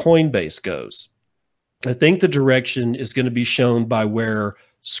where Coinbase goes. I think the direction is going to be shown by where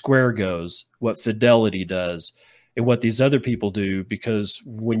Square goes, what Fidelity does, and what these other people do, because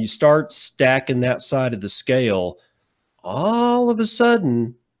when you start stacking that side of the scale, all of a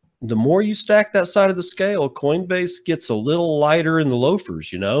sudden, the more you stack that side of the scale, Coinbase gets a little lighter in the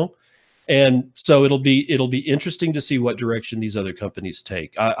loafers, And so it'll be interesting to see what direction these other companies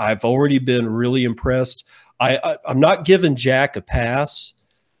take. I've already been really impressed. I'm not giving Jack a pass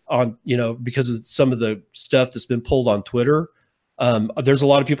on, because of some of the stuff that's been pulled on Twitter. There's a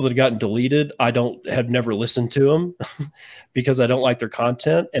lot of people that have gotten deleted. I have never listened to them because I don't like their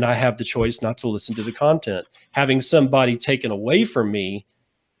content, and I have the choice not to listen to the content. Having somebody taken away from me,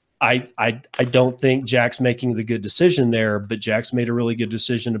 I don't think Jack's making the good decision there, but Jack's made a really good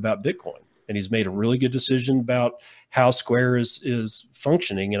decision about Bitcoin, and he's made a really good decision about how Square is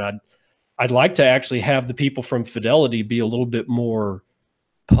functioning. And I'd like to actually have the people from Fidelity be a little bit more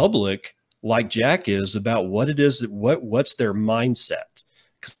public, like Jack is, about what it is what's their mindset,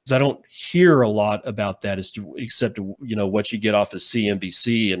 because I don't hear a lot about that except what you get off of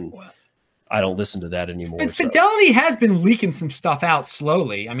CNBC, and I don't listen to that anymore. Fidelity has been leaking some stuff out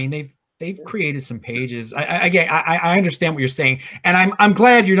slowly. I mean, they've created some pages. I understand what you're saying, and I'm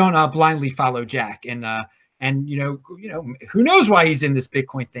glad you don't blindly follow Jack. And who knows why he's in this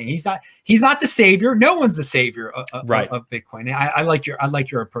Bitcoin thing? He's not the savior. No one's the savior of Bitcoin. I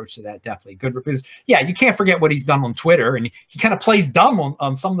like your approach to that. Definitely good, because you can't forget what he's done on Twitter, and he kind of plays dumb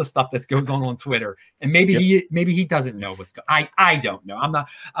on some of the stuff that goes on Twitter. And maybe he doesn't know what's going. I don't know.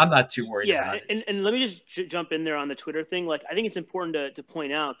 I'm not too worried. about it. And let me just jump in there on the Twitter thing. Like, I think it's important to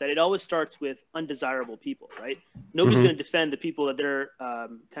point out that it always starts with undesirable people, right? Nobody's going to defend the people that they're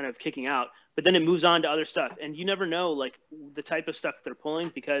kind of kicking out. But then it moves on to other stuff, and you never know like the type of stuff they're pulling,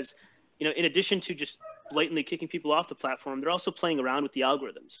 because in addition to just blatantly kicking people off the platform, they're also playing around with the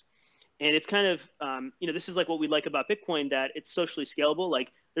algorithms. And it's kind of this is like what we like about Bitcoin, that it's socially scalable. Like,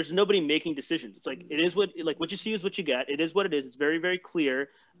 there's nobody making decisions. It's like, it is what you see is what you get. It is what it is. It's very, very clear,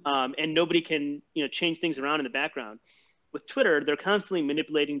 and nobody can change things around in the background. With Twitter, they're constantly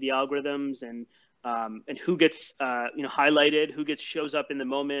manipulating the algorithms and who gets highlighted, who shows up in the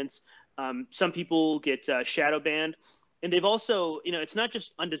moments. Some people get shadow banned. and they've also, it's not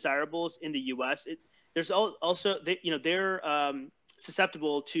just undesirables in the U.S. There's also they're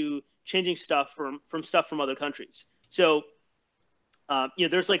susceptible to changing stuff from stuff from other countries. So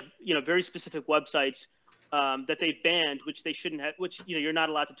there's very specific websites that they've banned, which they shouldn't have, which you're not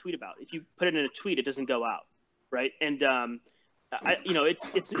allowed to tweet about. If you put it in a tweet, it doesn't go out, right? And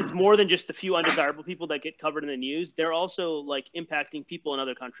it's more than just the few undesirable people that get covered in the news. They're also impacting people in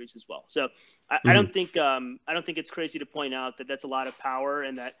other countries as well. So I don't think it's crazy to point out that that's a lot of power,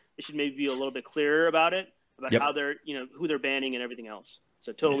 and that they should maybe be a little bit clearer about it, about how they're who they're banning and everything else.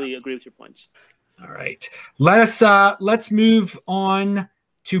 So totally agree with your points. All right, let's move on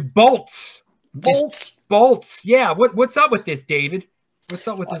to Boltz. Boltz. Yeah, what's up with this, David? What's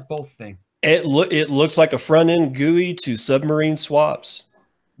up with this Boltz thing? It looks like a front-end GUI to submarine swaps.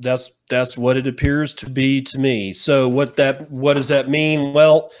 That's what it appears to be to me. So what does that mean?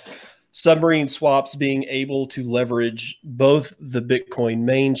 Well, submarine swaps being able to leverage both the Bitcoin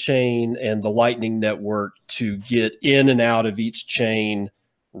main chain and the Lightning Network to get in and out of each chain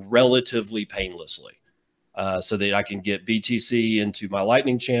relatively painlessly. So that I can get BTC into my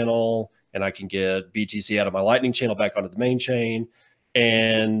Lightning channel, and I can get BTC out of my Lightning channel back onto the main chain.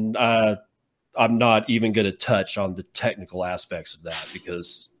 And I'm not even going to touch on the technical aspects of that,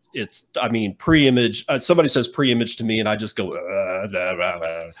 because pre-image, somebody says pre-image to me and I just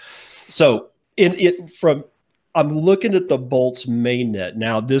go, So I'm looking at the Boltz mainnet.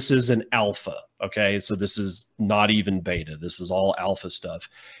 Now, this is an alpha. Okay. So this is not even beta. This is all alpha stuff.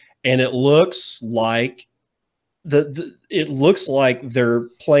 And it looks like they're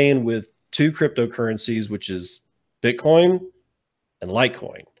playing with two cryptocurrencies, which is Bitcoin and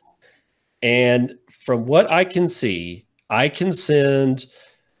Litecoin. And from what I can see, I can send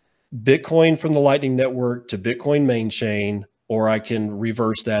Bitcoin from the Lightning Network to Bitcoin main chain, or I can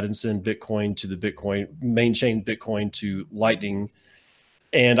reverse that and send Bitcoin to the Bitcoin main chain, Bitcoin to Lightning.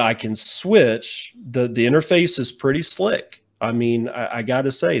 And I can switch. The interface is pretty slick. I mean, I got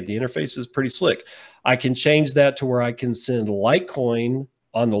to say, the interface is pretty slick. I can change that to where I can send Litecoin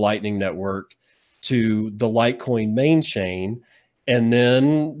on the Lightning Network to the Litecoin main chain. And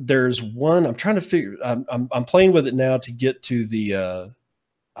then there's one, I'm trying to figure, I'm playing with it now to get to the,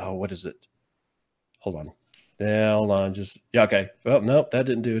 what is it? Hold on. Yeah, hold on. Okay. Well, nope, that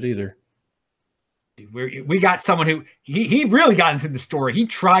didn't do it either. We got someone who, he really got into the story. He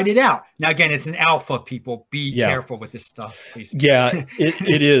tried it out. Now, again, it's an alpha, people. Be careful with this stuff, please. Yeah,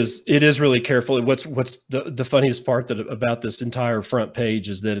 it is really careful. And what's the funniest part about this entire front page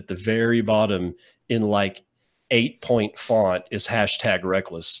is that at the very bottom in 8-point font is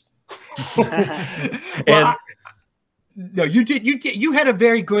 #reckless. Well, no, you had a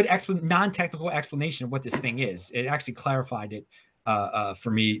very good non-technical explanation of what this thing is. It actually clarified it for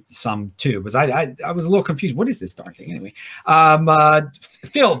me some too, because I was a little confused. What is this darn thing anyway?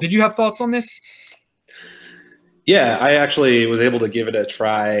 Phil, did you have thoughts on this? Yeah, I actually was able to give it a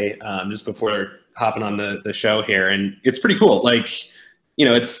try just before hopping on the show here, and it's pretty cool.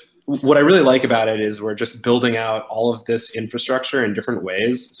 It's what I really like about it is we're just building out all of this infrastructure in different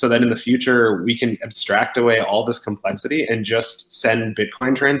ways, so that in the future we can abstract away all this complexity and just send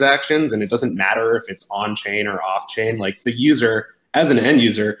Bitcoin transactions. And it doesn't matter if it's on chain or off chain. Like the user, as an end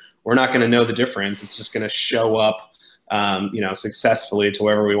user, we're not going to know the difference. It's just going to show up, successfully to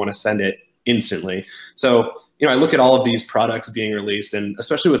wherever we want to send it instantly. So, I look at all of these products being released, and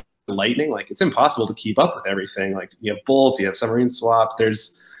especially with Lightning, it's impossible to keep up with everything. You have Boltz, you have submarine swaps,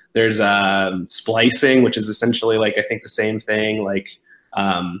 there's splicing, which is essentially I think the same thing,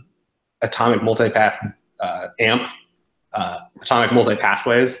 atomic multipath atomic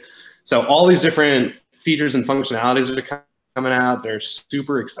multipathways. So all these different features and functionalities are coming out. They're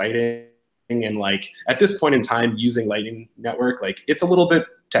super exciting. And at this point in time, using Lightning Network, it's a little bit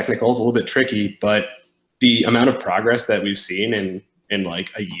technical, it's a little bit tricky, but the amount of progress that we've seen in a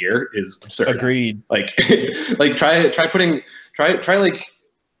year is absurd. Agreed. Try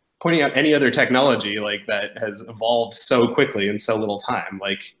pointing out any other technology that has evolved so quickly in so little time.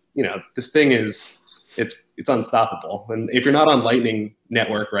 This thing it's unstoppable. And if you're not on Lightning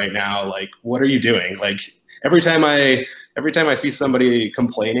Network right now, what are you doing? Every time I see somebody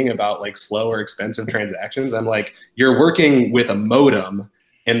complaining about slow or expensive transactions, I'm like, you're working with a modem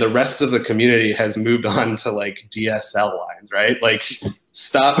and the rest of the community has moved on to DSL lines, right?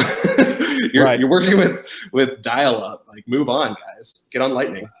 Stop. You're working with dial-up. Move on, guys. Get on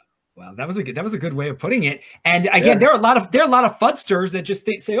Lightning. Well, that was a good way of putting it. And again, there are a lot of fudsters that just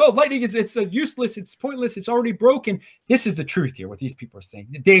say, "Oh, Lightning it's useless, it's pointless, it's already broken." This is the truth here. What these people are saying.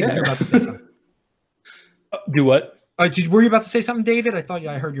 David, you're about to say something. Do what? Were you about to say something, David? I thought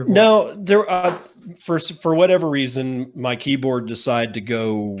I heard your voice. No, for whatever reason, my keyboard decided to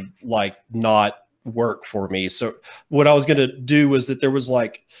go like not work for me. So what I was going to do was that there was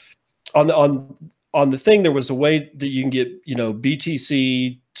like on the thing, there was a way that you can get, you know,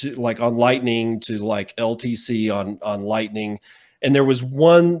 BTC to like on Lightning to like LTC on Lightning. And there was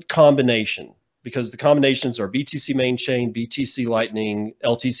one combination, because the combinations are BTC main chain, BTC Lightning,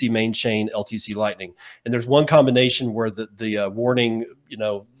 LTC main chain, LTC Lightning. And there's one combination where the warning, you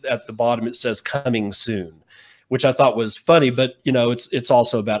know, at the bottom, it says coming soon, which I thought was funny, but you know, it's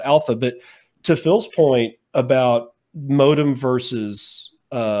also about alpha. But to Phil's point about modem versus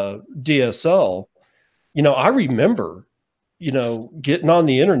DSL, you know, I remember, you know, getting on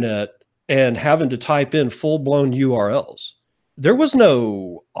the internet and having to type in full-blown URLs. There was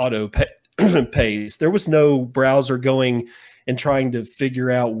no auto pays. There was no browser going and trying to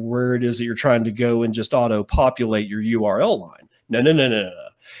figure out where it is that you're trying to go and just auto populate your URL line. No.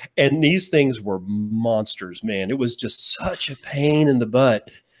 And these things were monsters, man. It was just such a pain in the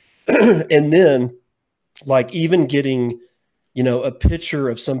butt. And then like even getting, you know, a picture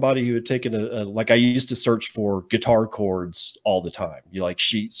of somebody who had taken like I used to search for guitar chords all the time. You like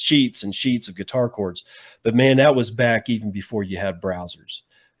sheets and sheets of guitar chords. But man, that was back even before you had browsers.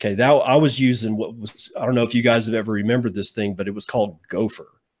 Okay, that I was using what was, I don't know if you guys have ever remembered this thing, but it was called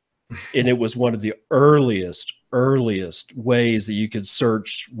Gopher. And it was one of the earliest ways that you could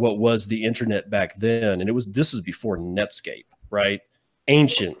search what was the internet back then. And this is before Netscape, right?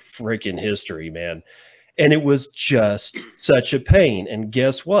 Ancient freaking history, man. And it was just such a pain. And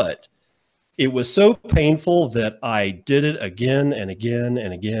guess what? It was so painful that I did it again and again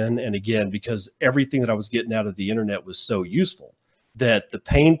and again and again, because everything that I was getting out of the internet was so useful that the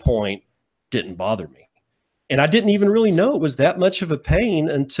pain point didn't bother me. And I didn't even really know it was that much of a pain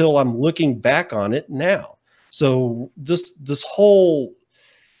until I'm looking back on it now. So this whole,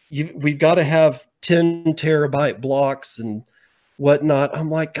 we've got to have 10 terabyte blocks and whatnot.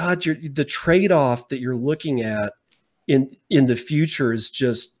 I'm like, God, the trade-off that you're looking at in the future is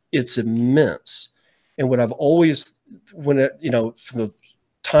just, it's immense. And what I've always, from the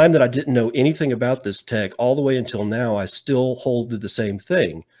time that I didn't know anything about this tech all the way until now, I still hold to the same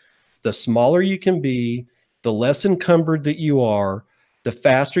thing. The smaller you can be, the less encumbered that you are, the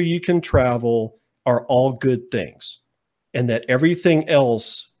faster you can travel, are all good things. And that everything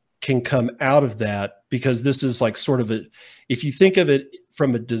else can come out of that, because this is like sort of if you think of it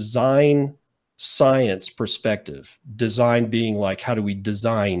from a design science perspective, design being like, how do we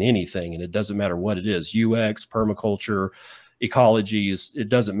design anything? And it doesn't matter what it is, UX, permaculture, ecologies, it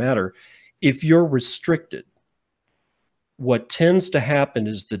doesn't matter. If you're restricted, what tends to happen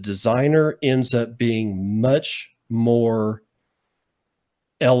is the designer ends up being much more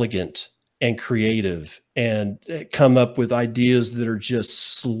elegant and creative and come up with ideas that are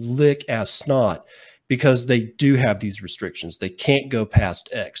just slick as snot, because they do have these restrictions. They can't go past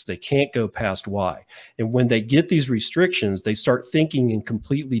X. They can't go past Y. And when they get these restrictions, they start thinking in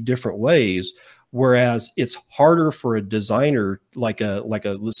completely different ways. Whereas it's harder for a designer, like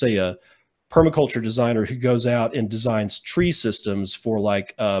let's say a permaculture designer who goes out and designs tree systems for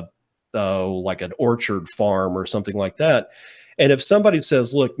like an orchard farm or something like that. And if somebody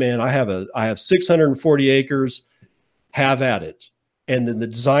says, look, man, I have 640 acres, have at it. And then the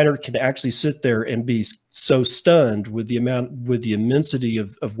designer can actually sit there and be so stunned with the immensity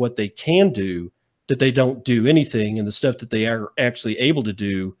of what they can do, that they don't do anything. And the stuff that they are actually able to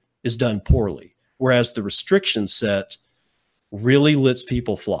do is done poorly. Whereas the restriction set really lets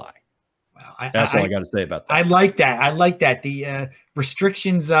people fly. Wow. That's all I got to say about that. I like that. The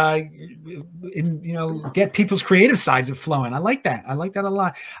restrictions, get people's creative sides of flowing. I like that a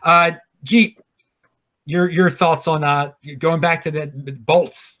lot. Jeet, your thoughts on going back to the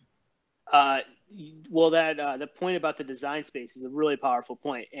Boltz? The point about the design space is a really powerful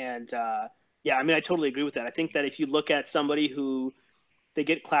point. And I totally agree with that. I think that if you look at somebody who they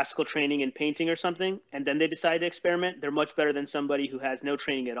get classical training in painting or something, and then they decide to experiment, they're much better than somebody who has no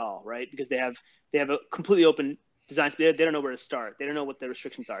training at all, right? Because they have a completely open design. They don't know where to start. They don't know what the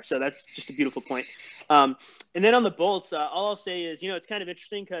restrictions are. So that's just a beautiful point. And then on the Boltz, all I'll say is, it's kind of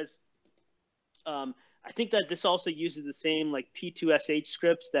interesting because I think that this also uses the same like P2SH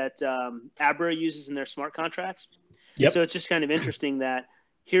scripts that Abra uses in their smart contracts. Yep. So it's just kind of interesting that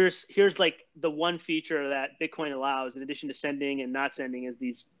here's like the one feature that Bitcoin allows, in addition to sending and not sending, is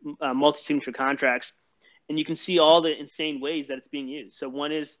these multi-signature contracts. And you can see all the insane ways that it's being used. So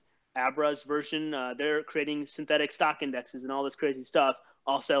one is Abra's version. They're creating synthetic stock indexes and all this crazy stuff,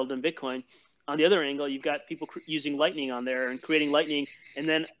 all settled in Bitcoin. on the other angle, you've got people using Lightning on there and creating Lightning. And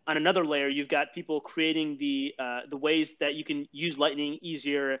then on another layer, you've got people creating the ways that you can use Lightning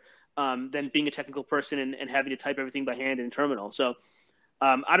easier than being a technical person and having to type everything by hand in a terminal. So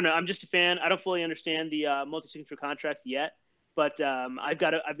I don't know. I'm just a fan. I don't fully understand the multi-signature contracts yet, but I've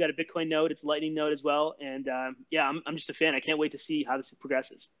got a Bitcoin node. It's a Lightning node as well. And yeah, I'm just a fan. I can't wait to see how this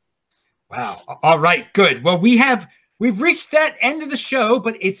progresses. Wow. All right, good. Well, we've reached that end of the show,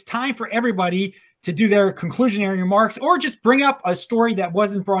 but it's time for everybody to do their conclusionary remarks or just bring up a story that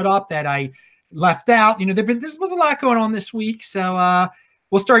wasn't brought up that I left out. You know, there was a lot going on this week. So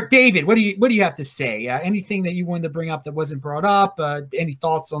we'll start. David, what do you have to say? Anything that you wanted to bring up that wasn't brought up? Any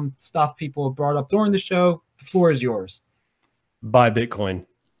thoughts on stuff people have brought up during the show? The floor is yours. Buy Bitcoin.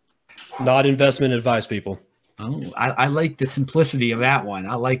 Not investment advice, people. Oh, I like the simplicity of that one.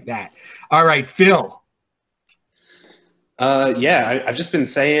 I like that. All right, Phil. Yeah, I've just been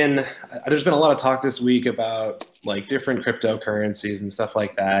saying there's been a lot of talk this week about like different cryptocurrencies and stuff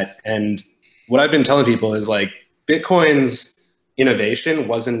like that. And what I've been telling people is like Bitcoin's innovation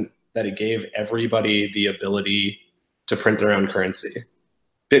wasn't that it gave everybody the ability to print their own currency.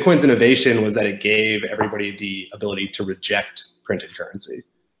 Bitcoin's innovation was that it gave everybody the ability to reject printed currency.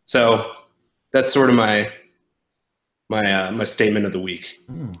 So that's sort of my statement of the week.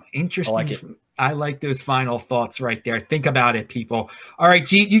 Interesting. I like it. I like those final thoughts right there. Think about it, people. All right,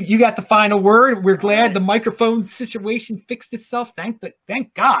 G, you got the final word. We're glad the microphone situation fixed itself. Thank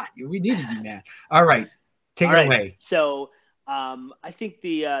God. We needed you, man. All right, take it away. So I think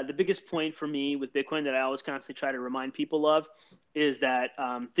the biggest point for me with Bitcoin that I always constantly try to remind people of is that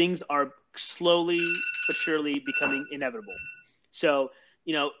things are slowly but surely becoming inevitable. So,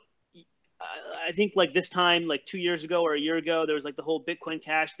 you know, I think like this time, like 2 years ago or a year ago, there was like the whole Bitcoin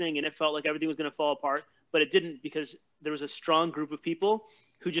Cash thing, and it felt like everything was going to fall apart, but it didn't, because there was a strong group of people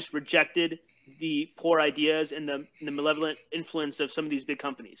who just rejected the poor ideas and the malevolent influence of some of these big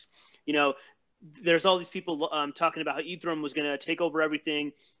companies. You know, there's all these people talking about how Ethereum was going to take over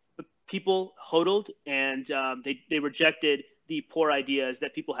everything, but people hodled and they rejected the poor ideas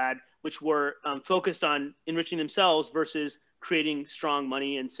that people had, which were focused on enriching themselves versus creating strong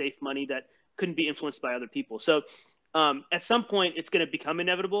money and safe money that couldn't be influenced by other people. So at some point, it's going to become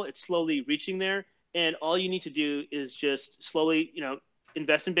inevitable. It's slowly reaching there. And all you need to do is just slowly, you know,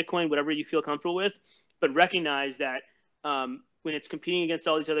 invest in Bitcoin, whatever you feel comfortable with, but recognize that when it's competing against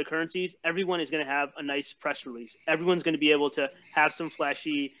all these other currencies, everyone is going to have a nice press release. Everyone's going to be able to have some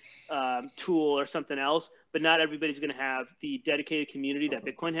flashy tool or something else, but not everybody's going to have the dedicated community that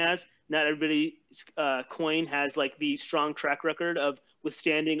Bitcoin has. Not everybody's coin has like the strong track record of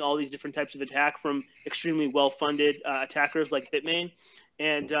withstanding all these different types of attack from extremely well-funded attackers like Bitmain.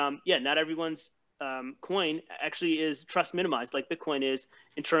 And yeah, not everyone's coin actually is trust minimized like Bitcoin is,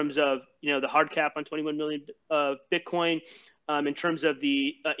 in terms of, you know, the hard cap on 21 million Bitcoin, in terms of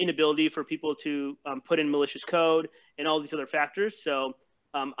the inability for people to put in malicious code and all these other factors. So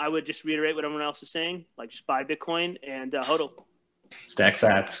I would just reiterate what everyone else is saying, like just buy Bitcoin and hodl. Stack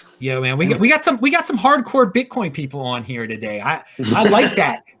sats. Yeah, man, we got some hardcore Bitcoin people on here today. I like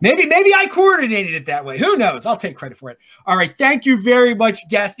that. Maybe I coordinated it that way. Who knows? I'll take credit for it. All right, thank you very much,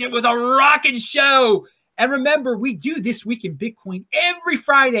 guest. It was a rocking show. And remember, we do This Week in Bitcoin every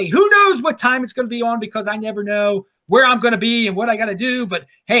Friday. Who knows what time it's going to be on, because I never know where I'm going to be and what I got to do. But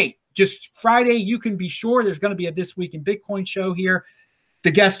hey, just Friday, you can be sure there's going to be a This Week in Bitcoin show here.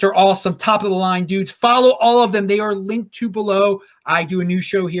 The guests are awesome, top of the line dudes. Follow all of them. They are linked to below. I do a new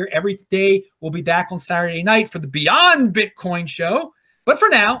show here every day. We'll be back on Saturday night for the Beyond Bitcoin show. But for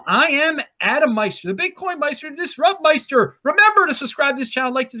now, I am Adam Meister, the Bitcoin Meister, Disrupt Meister. Remember to subscribe to this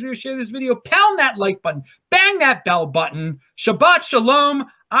channel, like this video, share this video, pound that like button, bang that bell button. Shabbat Shalom.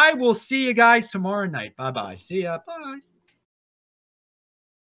 I will see you guys tomorrow night. Bye-bye. See ya. Bye.